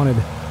whatever they wanted.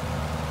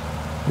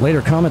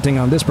 Later commenting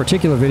on this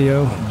particular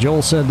video,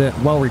 Joel said that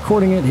while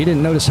recording it, he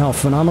didn't notice how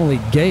phenomenally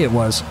gay it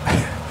was,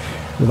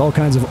 with all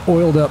kinds of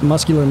oiled-up,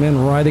 muscular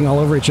men writhing all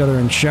over each other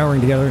and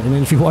showering together, and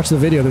then if you watch the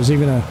video, there's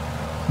even a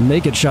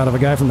naked shot of a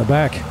guy from the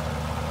back.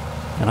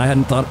 And I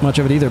hadn't thought much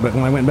of it either, but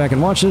when I went back and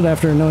watched it,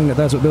 after knowing that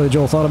that's what Billy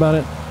Joel thought about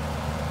it,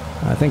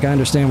 I think I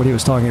understand what he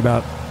was talking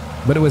about.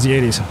 But it was the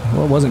 80s.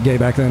 Well, it wasn't gay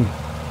back then.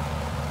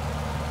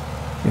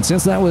 And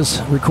since that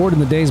was recorded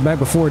in the days back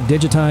before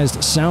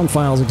digitized sound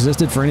files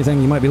existed for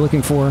anything you might be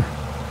looking for,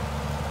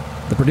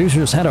 the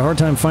producers had a hard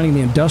time finding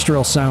the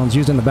industrial sounds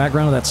used in the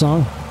background of that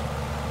song.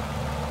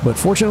 But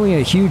fortunately,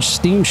 a huge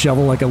steam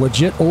shovel, like a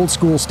legit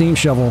old-school steam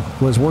shovel,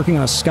 was working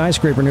on a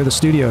skyscraper near the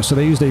studio, so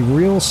they used a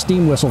real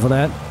steam whistle for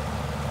that,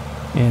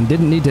 and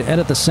didn't need to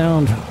edit the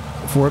sound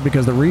for it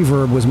because the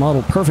reverb was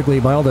modeled perfectly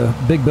by all the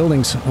big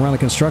buildings around the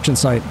construction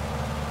site.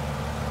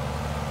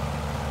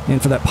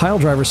 And for that pile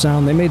driver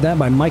sound, they made that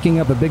by miking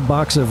up a big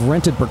box of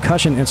rented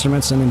percussion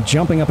instruments and then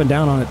jumping up and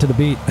down on it to the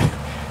beat.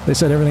 They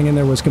said everything in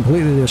there was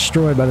completely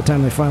destroyed by the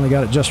time they finally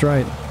got it just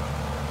right.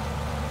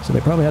 So they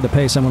probably had to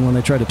pay someone when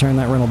they tried to turn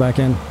that rental back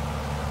in.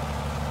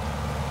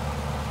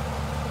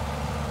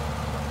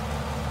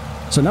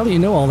 So now that you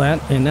know all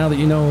that, and now that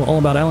you know all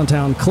about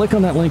Allentown, click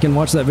on that link and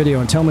watch that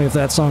video and tell me if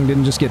that song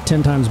didn't just get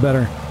 10 times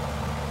better.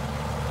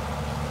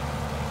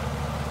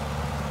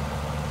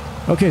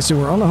 Okay, so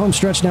we're on the home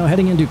stretch now,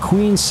 heading into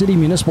Queen City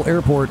Municipal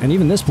Airport, and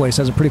even this place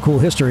has a pretty cool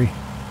history.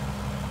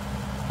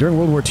 During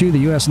World War II, the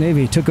U.S.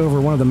 Navy took over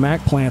one of the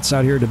Mac plants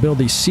out here to build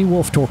the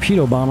Seawolf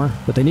torpedo bomber,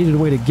 but they needed a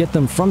way to get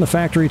them from the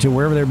factory to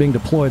wherever they were being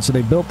deployed, so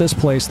they built this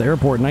place, the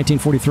airport, in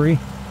 1943,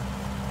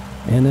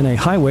 and then a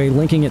highway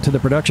linking it to the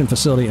production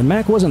facility. And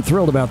Mac wasn't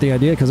thrilled about the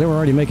idea because they were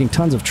already making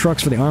tons of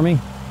trucks for the Army,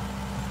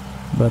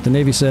 but the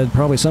Navy said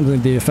probably something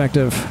to the effect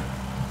of,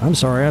 "I'm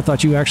sorry, I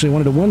thought you actually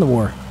wanted to win the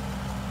war."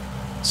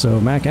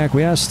 So Mac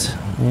acquiesced,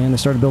 and they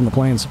started building the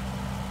planes.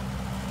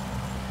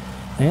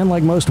 And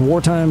like most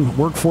wartime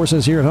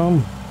workforces here at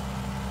home,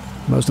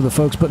 most of the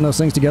folks putting those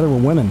things together were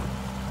women.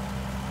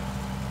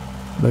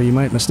 Though you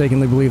might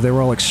mistakenly believe they were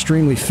all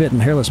extremely fit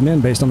and hairless men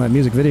based on that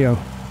music video.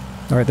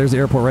 Alright, there's the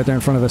airport right there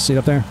in front of us. See it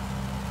up there?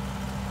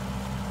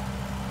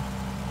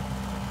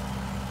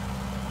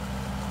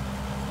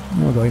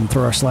 We'll go ahead and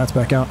throw our slats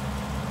back out.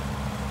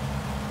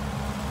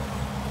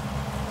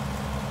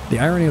 The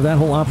irony of that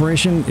whole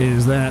operation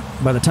is that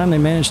by the time they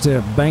managed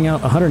to bang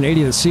out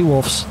 180 of the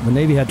Seawolves, the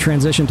Navy had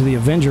transitioned to the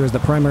Avenger as the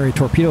primary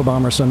torpedo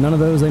bomber, so none of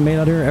those they made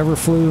out here ever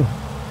flew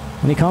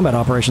any combat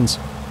operations.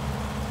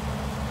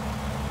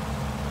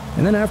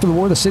 And then after the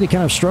war, the city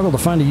kind of struggled to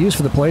find a use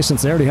for the place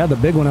since they already had the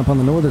big one up on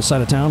the northern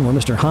side of town where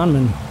Mr.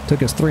 Hahnemann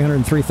took his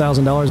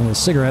 $303,000 in his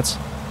cigarettes.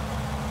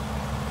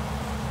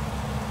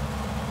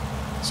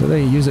 So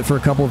they used it for a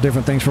couple of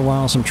different things for a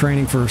while, some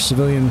training for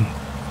civilian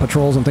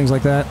patrols and things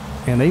like that.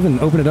 And they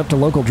even opened it up to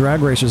local drag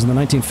racers in the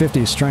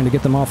 1950s, trying to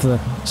get them off the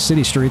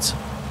city streets.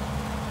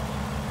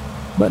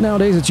 But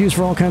nowadays it's used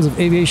for all kinds of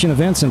aviation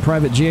events and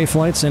private GA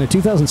flights, and in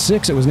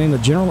 2006 it was named the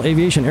General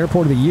Aviation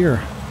Airport of the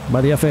Year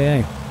by the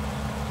FAA.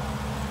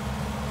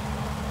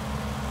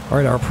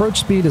 Alright, our approach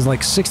speed is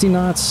like 60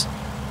 knots,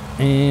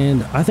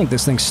 and I think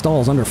this thing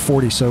stalls under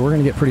 40, so we're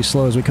going to get pretty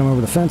slow as we come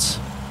over the fence.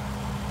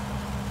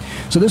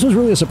 So this was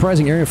really a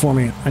surprising area for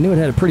me. I knew it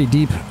had a pretty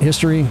deep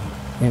history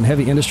and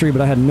heavy industry,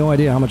 but I had no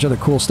idea how much other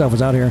cool stuff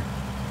was out here.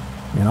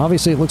 And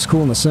obviously it looks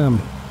cool in the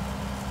sim.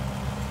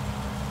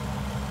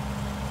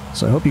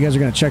 So I hope you guys are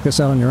going to check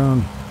this out on your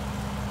own.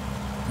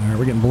 Alright,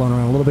 we're getting blown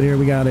around a little bit here.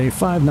 We got a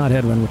 5-knot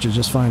headwind, which is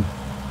just fine.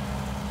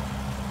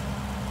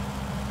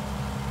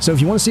 So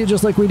if you want to see it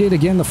just like we did,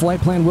 again, the flight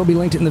plan will be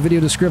linked in the video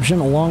description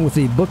along with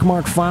the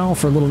bookmark file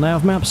for a little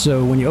NavMap.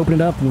 So when you open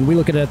it up, when we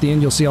look at it at the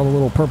end, you'll see all the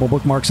little purple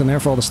bookmarks in there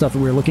for all the stuff that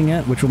we were looking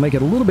at, which will make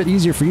it a little bit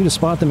easier for you to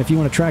spot them if you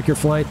want to track your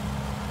flight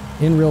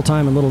in real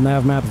time in little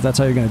NavMap, if that's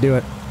how you're going to do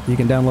it. You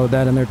can download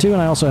that in there too,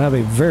 and I also have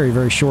a very,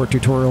 very short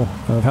tutorial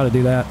of how to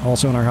do that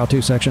also in our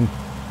how-to section.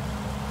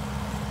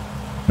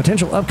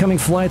 Potential upcoming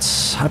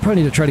flights, I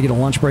probably need to try to get a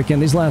lunch break in.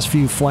 These last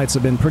few flights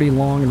have been pretty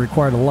long and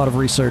required a lot of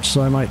research,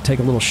 so I might take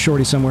a little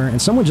shorty somewhere.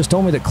 And someone just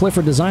told me that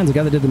Clifford Designs, the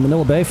guy that did the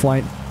Manila Bay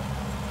flight,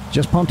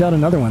 just pumped out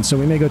another one, so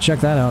we may go check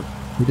that out.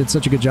 He did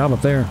such a good job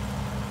up there.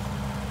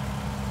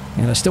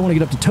 And I still want to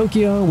get up to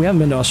Tokyo. We haven't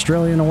been to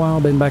Australia in a while,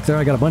 been back there.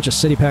 I got a bunch of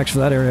city packs for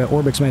that area.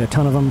 Orbix made a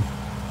ton of them.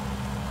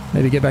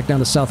 Maybe get back down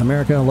to South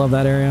America. I love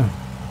that area.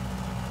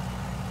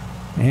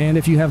 And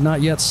if you have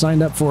not yet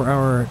signed up for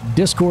our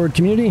Discord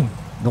community,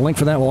 the link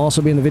for that will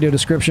also be in the video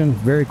description.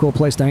 Very cool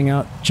place to hang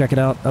out. Check it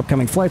out.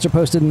 Upcoming flights are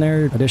posted in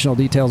there. Additional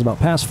details about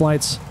past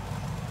flights.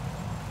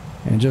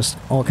 And just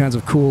all kinds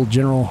of cool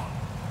general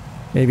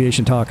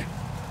aviation talk.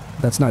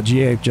 That's not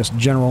GA, just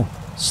general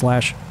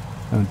slash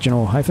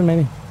general hyphen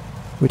maybe.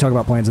 We talk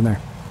about planes in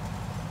there.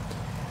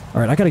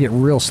 Alright, I gotta get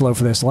real slow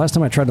for this. The last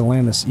time I tried to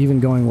land this, even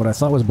going what I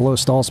thought was below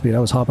stall speed,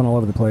 I was hopping all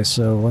over the place.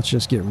 So let's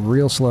just get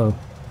real slow.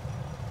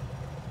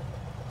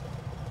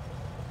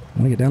 I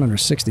want to get down under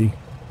 60.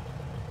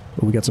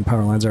 But we got some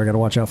power lines there I got to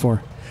watch out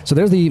for. So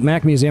there's the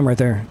Mac Museum right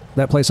there.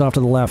 That place off to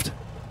the left.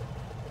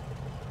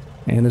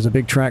 And there's a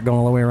big track going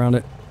all the way around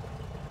it.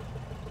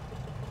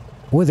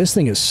 Boy, this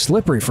thing is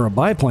slippery for a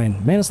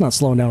biplane. Man, it's not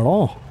slowing down at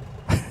all.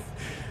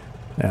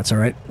 That's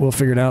alright. We'll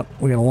figure it out.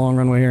 We got a long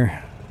runway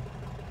here.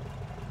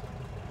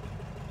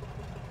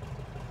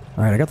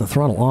 Alright, I got the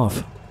throttle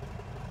off.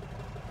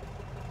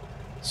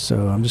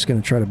 So I'm just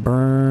going to try to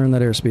burn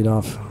that airspeed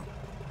off.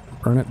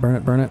 Burn it, burn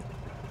it, burn it.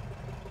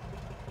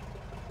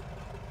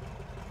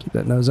 Keep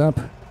that nose up.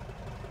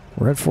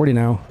 We're at 40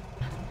 now.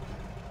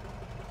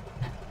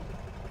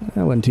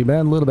 That wasn't too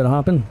bad. A little bit of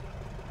hopping.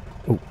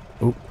 Oh,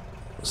 oh.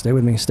 Stay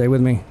with me, stay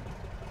with me.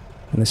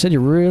 And they said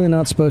you're really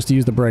not supposed to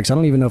use the brakes. I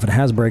don't even know if it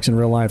has brakes in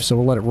real life, so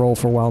we'll let it roll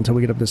for a while until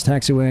we get up this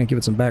taxiway. Give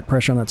it some back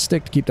pressure on that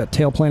stick to keep that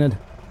tail planted.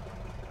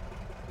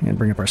 And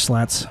bring up our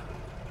slats.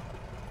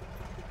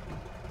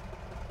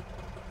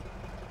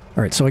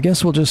 Alright, so I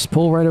guess we'll just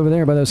pull right over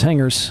there by those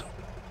hangars.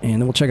 And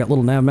then we'll check out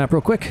little NavMap real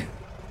quick.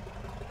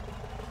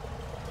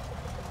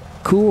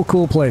 Cool,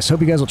 cool place.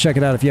 Hope you guys will check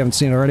it out if you haven't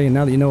seen it already, and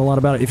now that you know a lot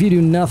about it. If you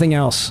do nothing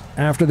else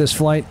after this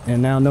flight,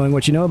 and now knowing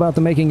what you know about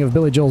the making of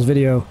Billy Joel's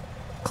video,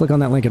 click on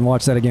that link and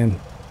watch that again.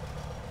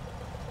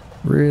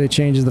 Really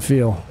changes the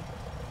feel.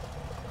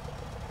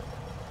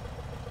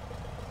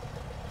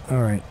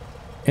 Alright.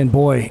 And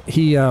boy,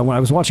 he, when I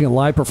was watching a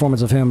live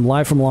performance of him,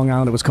 live from Long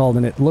Island it was called,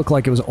 and it looked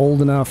like it was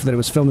old enough that it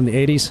was filmed in the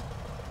 80s.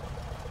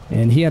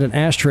 And he had an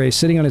ashtray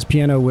sitting on his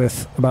piano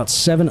with about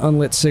 7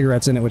 unlit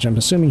cigarettes in it, which I'm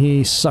assuming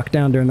he sucked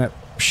down during that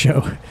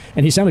show.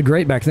 And he sounded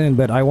great back then,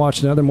 but I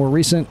watched another more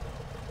recent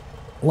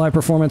live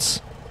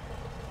performance.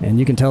 And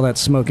you can tell that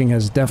smoking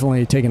has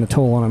definitely taken a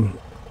toll on him.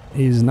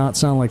 He's not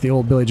sounding like the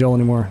old Billy Joel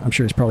anymore. I'm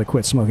sure he's probably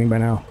quit smoking by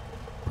now.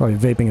 Probably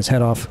vaping his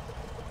head off.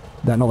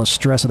 That and all the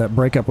stress of that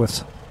breakup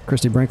with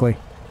Christy Brinkley.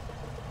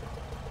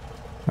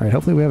 Alright,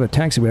 hopefully we have a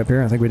taxiway up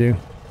here. I think we do.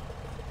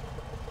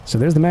 So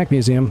there's the Mac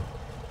Museum.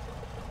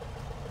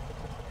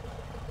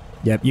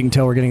 Yep, you can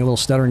tell we're getting a little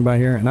stuttering by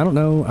here. And I don't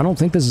know, I don't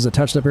think this is a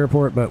touched up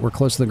airport, but we're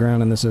close to the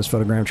ground and this is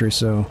photogrammetry,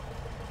 so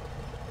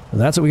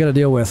that's what we got to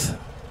deal with.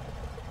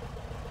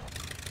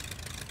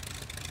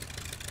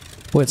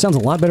 Boy, it sounds a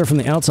lot better from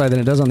the outside than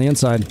it does on the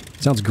inside.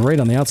 It sounds great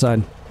on the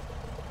outside.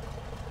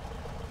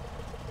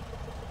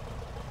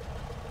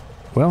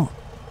 Well,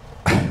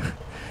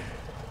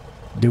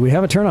 do we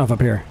have a turnoff up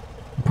here?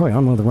 I'm probably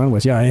on one of the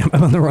runways. Yeah, I am.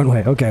 I'm on the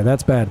runway. Okay,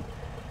 that's bad.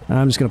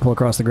 I'm just going to pull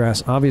across the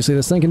grass. Obviously,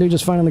 this thing can do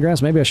just fine on the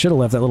grass. Maybe I should have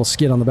left that little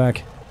skid on the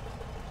back.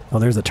 Oh,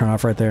 there's the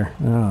turnoff right there.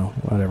 Oh,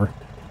 whatever.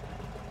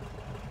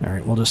 All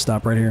right, we'll just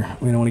stop right here.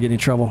 We don't want to get any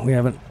trouble. We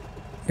haven't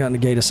gotten a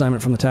gate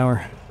assignment from the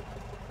tower.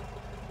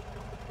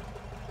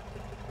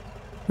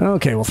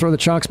 Okay, we'll throw the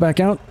chocks back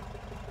out.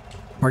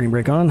 Parking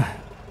brake on,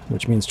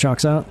 which means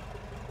chocks out.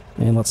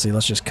 And let's see,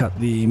 let's just cut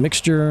the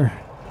mixture.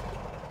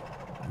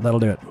 That'll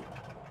do it.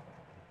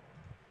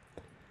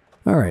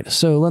 Alright,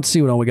 so let's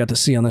see what all we got to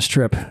see on this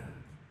trip.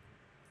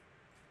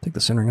 Take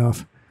the centering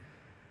off.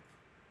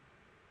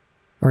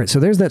 Alright, so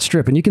there's that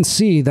strip, and you can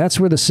see that's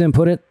where the sim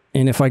put it.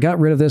 And if I got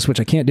rid of this,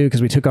 which I can't do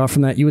because we took off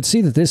from that, you would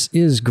see that this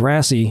is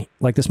grassy.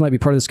 Like this might be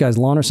part of this guy's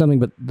lawn or something,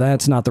 but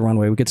that's not the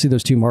runway. We could see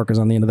those two markers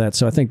on the end of that.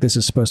 So I think this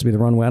is supposed to be the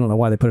runway. I don't know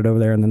why they put it over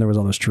there, and then there was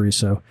all those trees.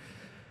 So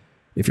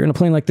if you're in a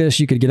plane like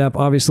this, you could get up,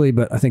 obviously,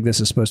 but I think this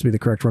is supposed to be the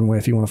correct runway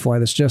if you want to fly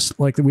this, just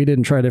like we did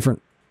and try a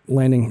different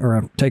landing or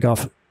a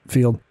takeoff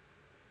field.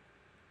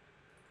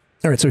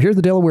 All right, so here's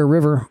the Delaware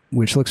River,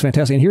 which looks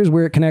fantastic. And here's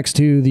where it connects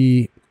to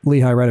the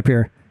Lehigh right up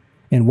here.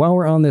 And while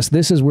we're on this,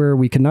 this is where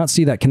we could not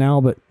see that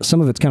canal, but some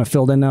of it's kind of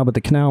filled in now, but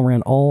the canal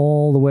ran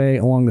all the way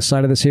along the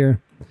side of this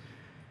here.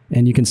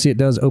 And you can see it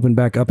does open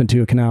back up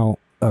into a canal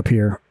up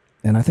here.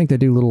 And I think they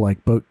do little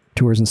like boat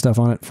tours and stuff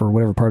on it for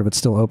whatever part of it's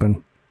still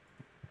open.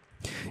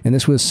 And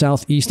this was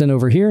Southeastern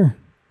over here,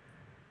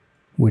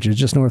 which is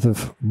just north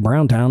of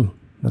Browntown.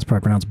 That's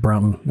probably pronounced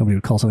Brownton. Nobody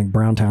would call something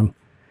Browntown.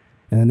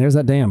 And then there's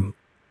that dam.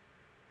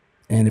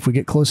 And if we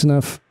get close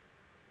enough,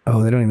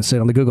 oh, they don't even say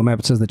it on the Google map.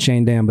 It says the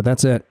Chain Dam, but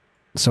that's it.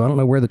 So I don't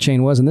know where the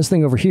chain was. And this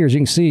thing over here, as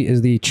you can see,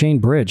 is the Chain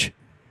Bridge.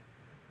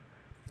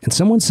 And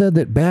someone said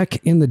that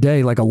back in the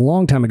day, like a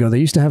long time ago, they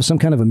used to have some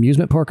kind of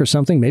amusement park or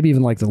something, maybe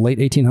even like the late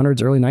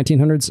 1800s, early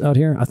 1900s out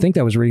here. I think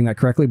I was reading that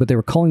correctly, but they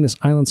were calling this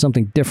island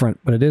something different.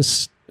 But it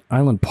is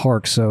Island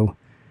Park, so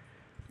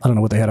I don't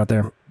know what they had out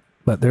there.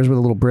 But there's where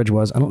the little bridge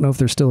was. I don't know if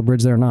there's still a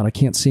bridge there or not. I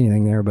can't see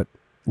anything there, but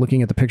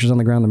looking at the pictures on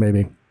the ground, there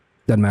may be.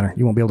 Doesn't matter.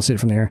 You won't be able to see it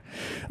from the air.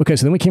 Okay,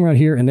 so then we came around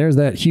here, and there's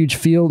that huge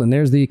field, and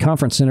there's the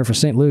conference center for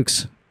St.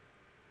 Luke's.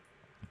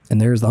 And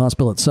there's the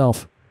hospital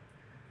itself.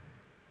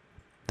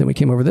 Then we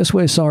came over this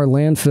way, saw our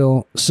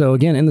landfill. So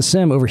again, in the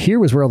sim, over here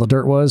was where all the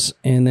dirt was,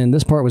 and then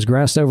this part was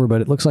grassed over,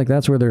 but it looks like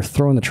that's where they're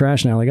throwing the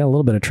trash now. They got a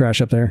little bit of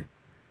trash up there.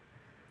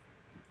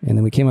 And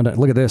then we came on to,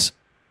 look at this.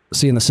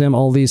 See, in the sim,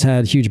 all these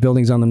had huge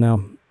buildings on them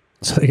now.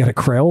 So they got a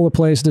Crayola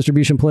place,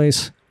 distribution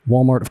place,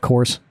 Walmart, of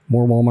course,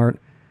 more Walmart.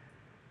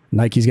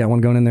 Nike's got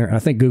one going in there. And I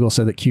think Google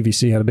said that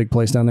QVC had a big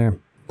place down there.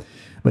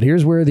 But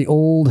here's where the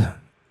old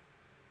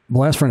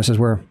blast furnaces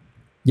were.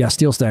 Yeah,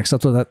 steel stacks.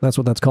 That's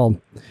what that's called.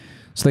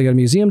 So they got a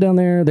museum down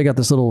there. They got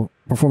this little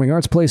performing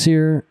arts place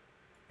here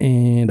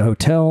and a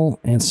hotel.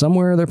 And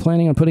somewhere they're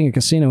planning on putting a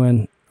casino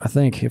in, I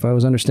think, if I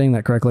was understanding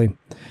that correctly.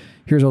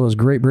 Here's all those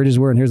great bridges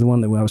were. And here's the one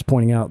that I was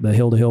pointing out, the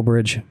Hill-to-Hill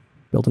Bridge,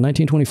 built in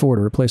 1924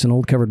 to replace an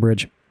old covered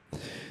bridge.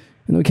 And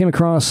then we came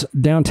across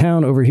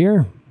downtown over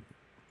here.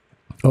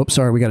 Oh,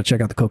 sorry, we got to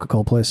check out the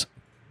Coca-Cola place.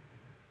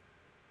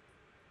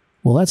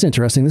 Well, that's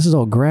interesting. This is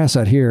all grass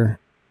out here.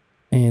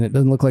 And it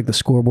doesn't look like the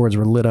scoreboards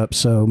were lit up,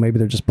 so maybe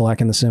they're just black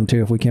in the sim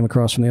too if we came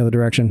across from the other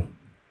direction.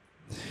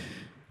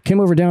 Came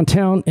over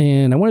downtown,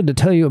 and I wanted to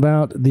tell you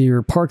about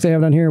the park they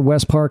have down here,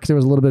 West Park. There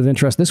was a little bit of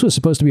interest. This was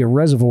supposed to be a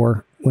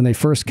reservoir when they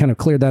first kind of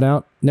cleared that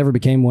out. Never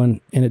became one,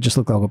 and it just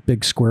looked like a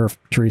big square of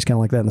trees, kind of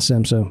like that in the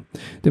sim, so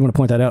didn't want to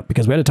point that out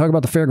because we had to talk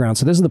about the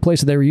fairgrounds. So this is the place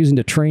that they were using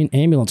to train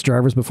ambulance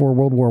drivers before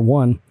World War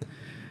I.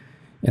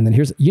 And then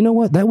here's, you know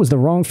what? That was the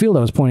wrong field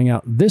I was pointing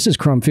out. This is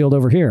Crum Field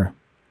over here.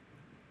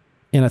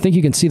 And I think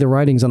you can see the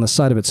writings on the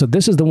side of it. So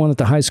this is the one that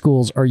the high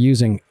schools are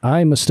using.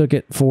 I mistook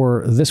it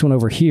for this one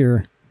over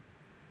here.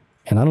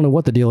 And I don't know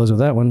what the deal is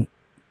with that one.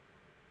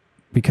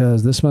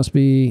 Because this must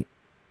be...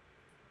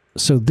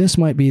 So this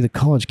might be the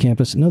college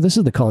campus. No, this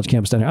is the college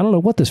campus down here. I don't know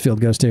what this field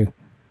goes to.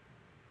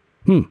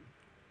 Oh,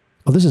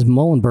 this is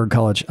Muhlenberg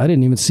College. I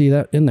didn't even see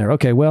that in there.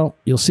 Okay, well,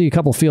 you'll see a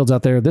couple fields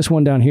out there. This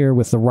one down here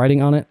with the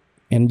writing on it,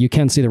 and you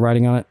can see the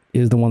writing on it,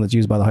 is the one that's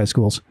used by the high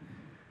schools.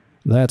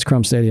 That's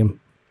Crum Stadium.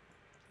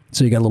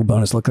 So you got a little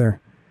bonus look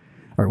there.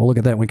 All right, we'll look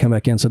at that when we come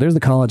back in. So there's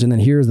the college, and then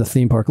here's the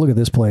theme park. Look at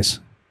this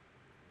place.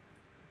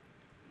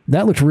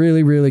 That looked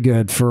really, really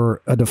good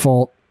for a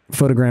default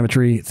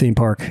photogrammetry theme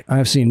park.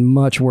 I've seen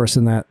much worse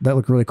than that. That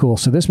looked really cool.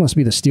 So this must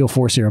be the Steel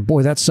Force here.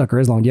 Boy, that sucker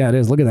is long. Yeah, it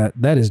is. Look at that.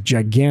 That is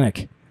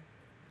gigantic.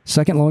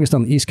 Second longest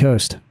on the East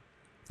Coast.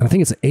 And I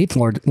think it's the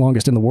 8th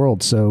longest in the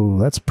world. So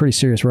that's a pretty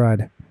serious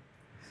ride.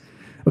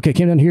 Okay,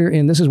 came down here,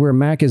 and this is where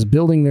Mack is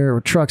building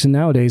their trucks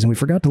nowadays. And we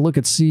forgot to look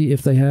and see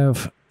if they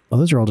have... Oh,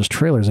 those are all just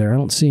trailers there. I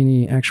don't see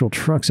any actual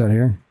trucks out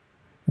here.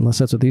 Unless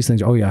that's what these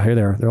things... Oh, yeah, here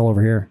they are. They're all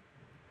over here.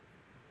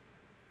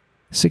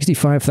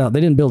 65,000. They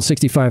didn't build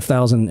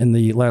 65,000 in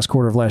the last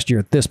quarter of last year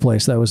at this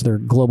place. That was their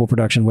global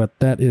production width.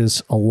 That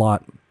is a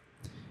lot.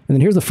 And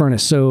then here's the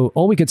furnace. So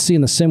all we could see in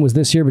the sim was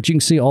this here, but you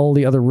can see all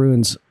the other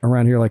ruins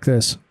around here like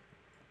this.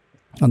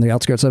 On the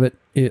outskirts of it,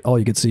 all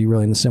you could see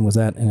really in the sim was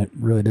that, and it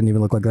really didn't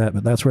even look like that,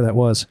 but that's where that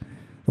was.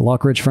 The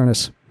Lock Ridge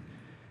furnace.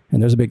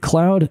 And there's a big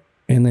cloud,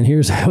 and then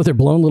here's how they're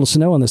blowing a little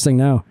snow on this thing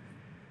now.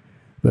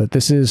 But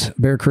this is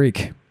Bear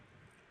Creek.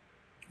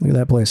 Look at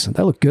that place.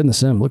 That looked good in the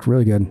sim. It looked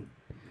really good.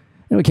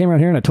 And we came around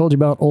here and I told you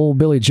about old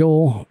Billy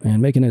Joel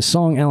and making his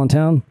song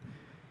Allentown.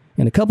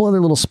 And a couple other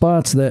little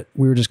spots that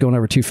we were just going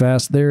over too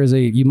fast. There is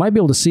you might be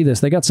able to see this.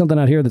 They got something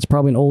out here that's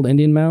probably an old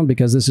Indian mound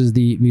because this is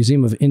the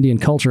Museum of Indian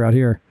Culture out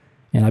here.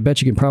 And I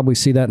bet you can probably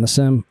see that in the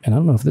sim. And I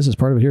don't know if this is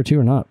part of it here too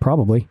or not.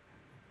 Probably.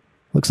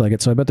 Looks like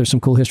it. So I bet there's some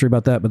cool history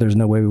about that, but there's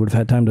no way we would have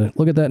had time to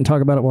look at that and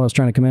talk about it while I was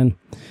trying to come in.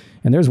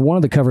 And there's one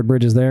of the covered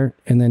bridges there.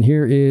 And then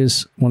here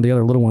is one of the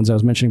other little ones I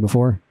was mentioning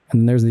before. And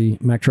then there's the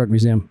Mack Truck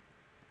Museum.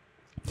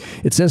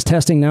 It says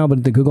testing now,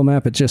 but the Google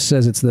map, it just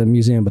says it's the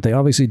museum. But they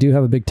obviously do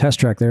have a big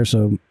test track there,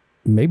 so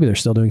maybe they're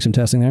still doing some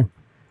testing there.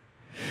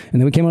 And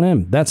then we came on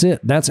in. That's it.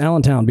 That's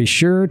Allentown. Be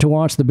sure to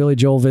watch the Billy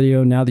Joel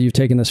video now that you've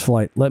taken this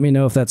flight. Let me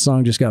know if that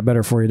song just got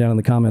better for you down in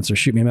the comments, or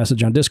shoot me a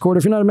message on Discord.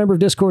 If you're not a member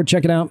of Discord,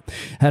 check it out.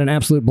 Had an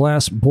absolute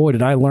blast. Boy,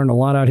 did I learn a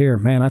lot out here.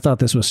 Man, I thought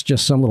this was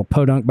just some little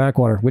podunk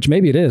backwater, which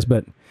maybe it is,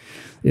 but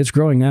it's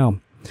growing now.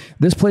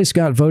 This place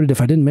got voted, if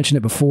I didn't mention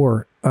it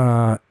before,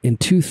 in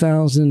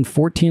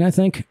 2014, I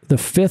think, the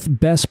 5th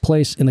best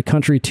place in the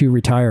country to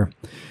retire.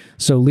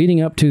 So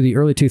leading up to the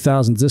early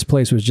 2000s, this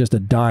place was just a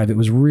dive. It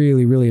was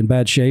really, really in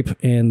bad shape,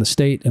 and the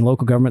state and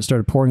local government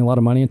started pouring a lot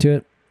of money into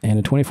it. And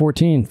in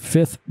 2014,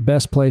 5th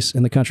best place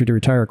in the country to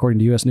retire, according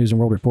to U.S. News and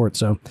World Report.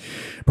 So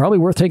probably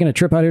worth taking a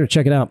trip out here to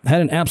check it out.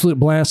 Had an absolute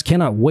blast.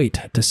 Cannot wait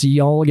to see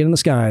y'all again in the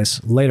skies.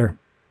 Later.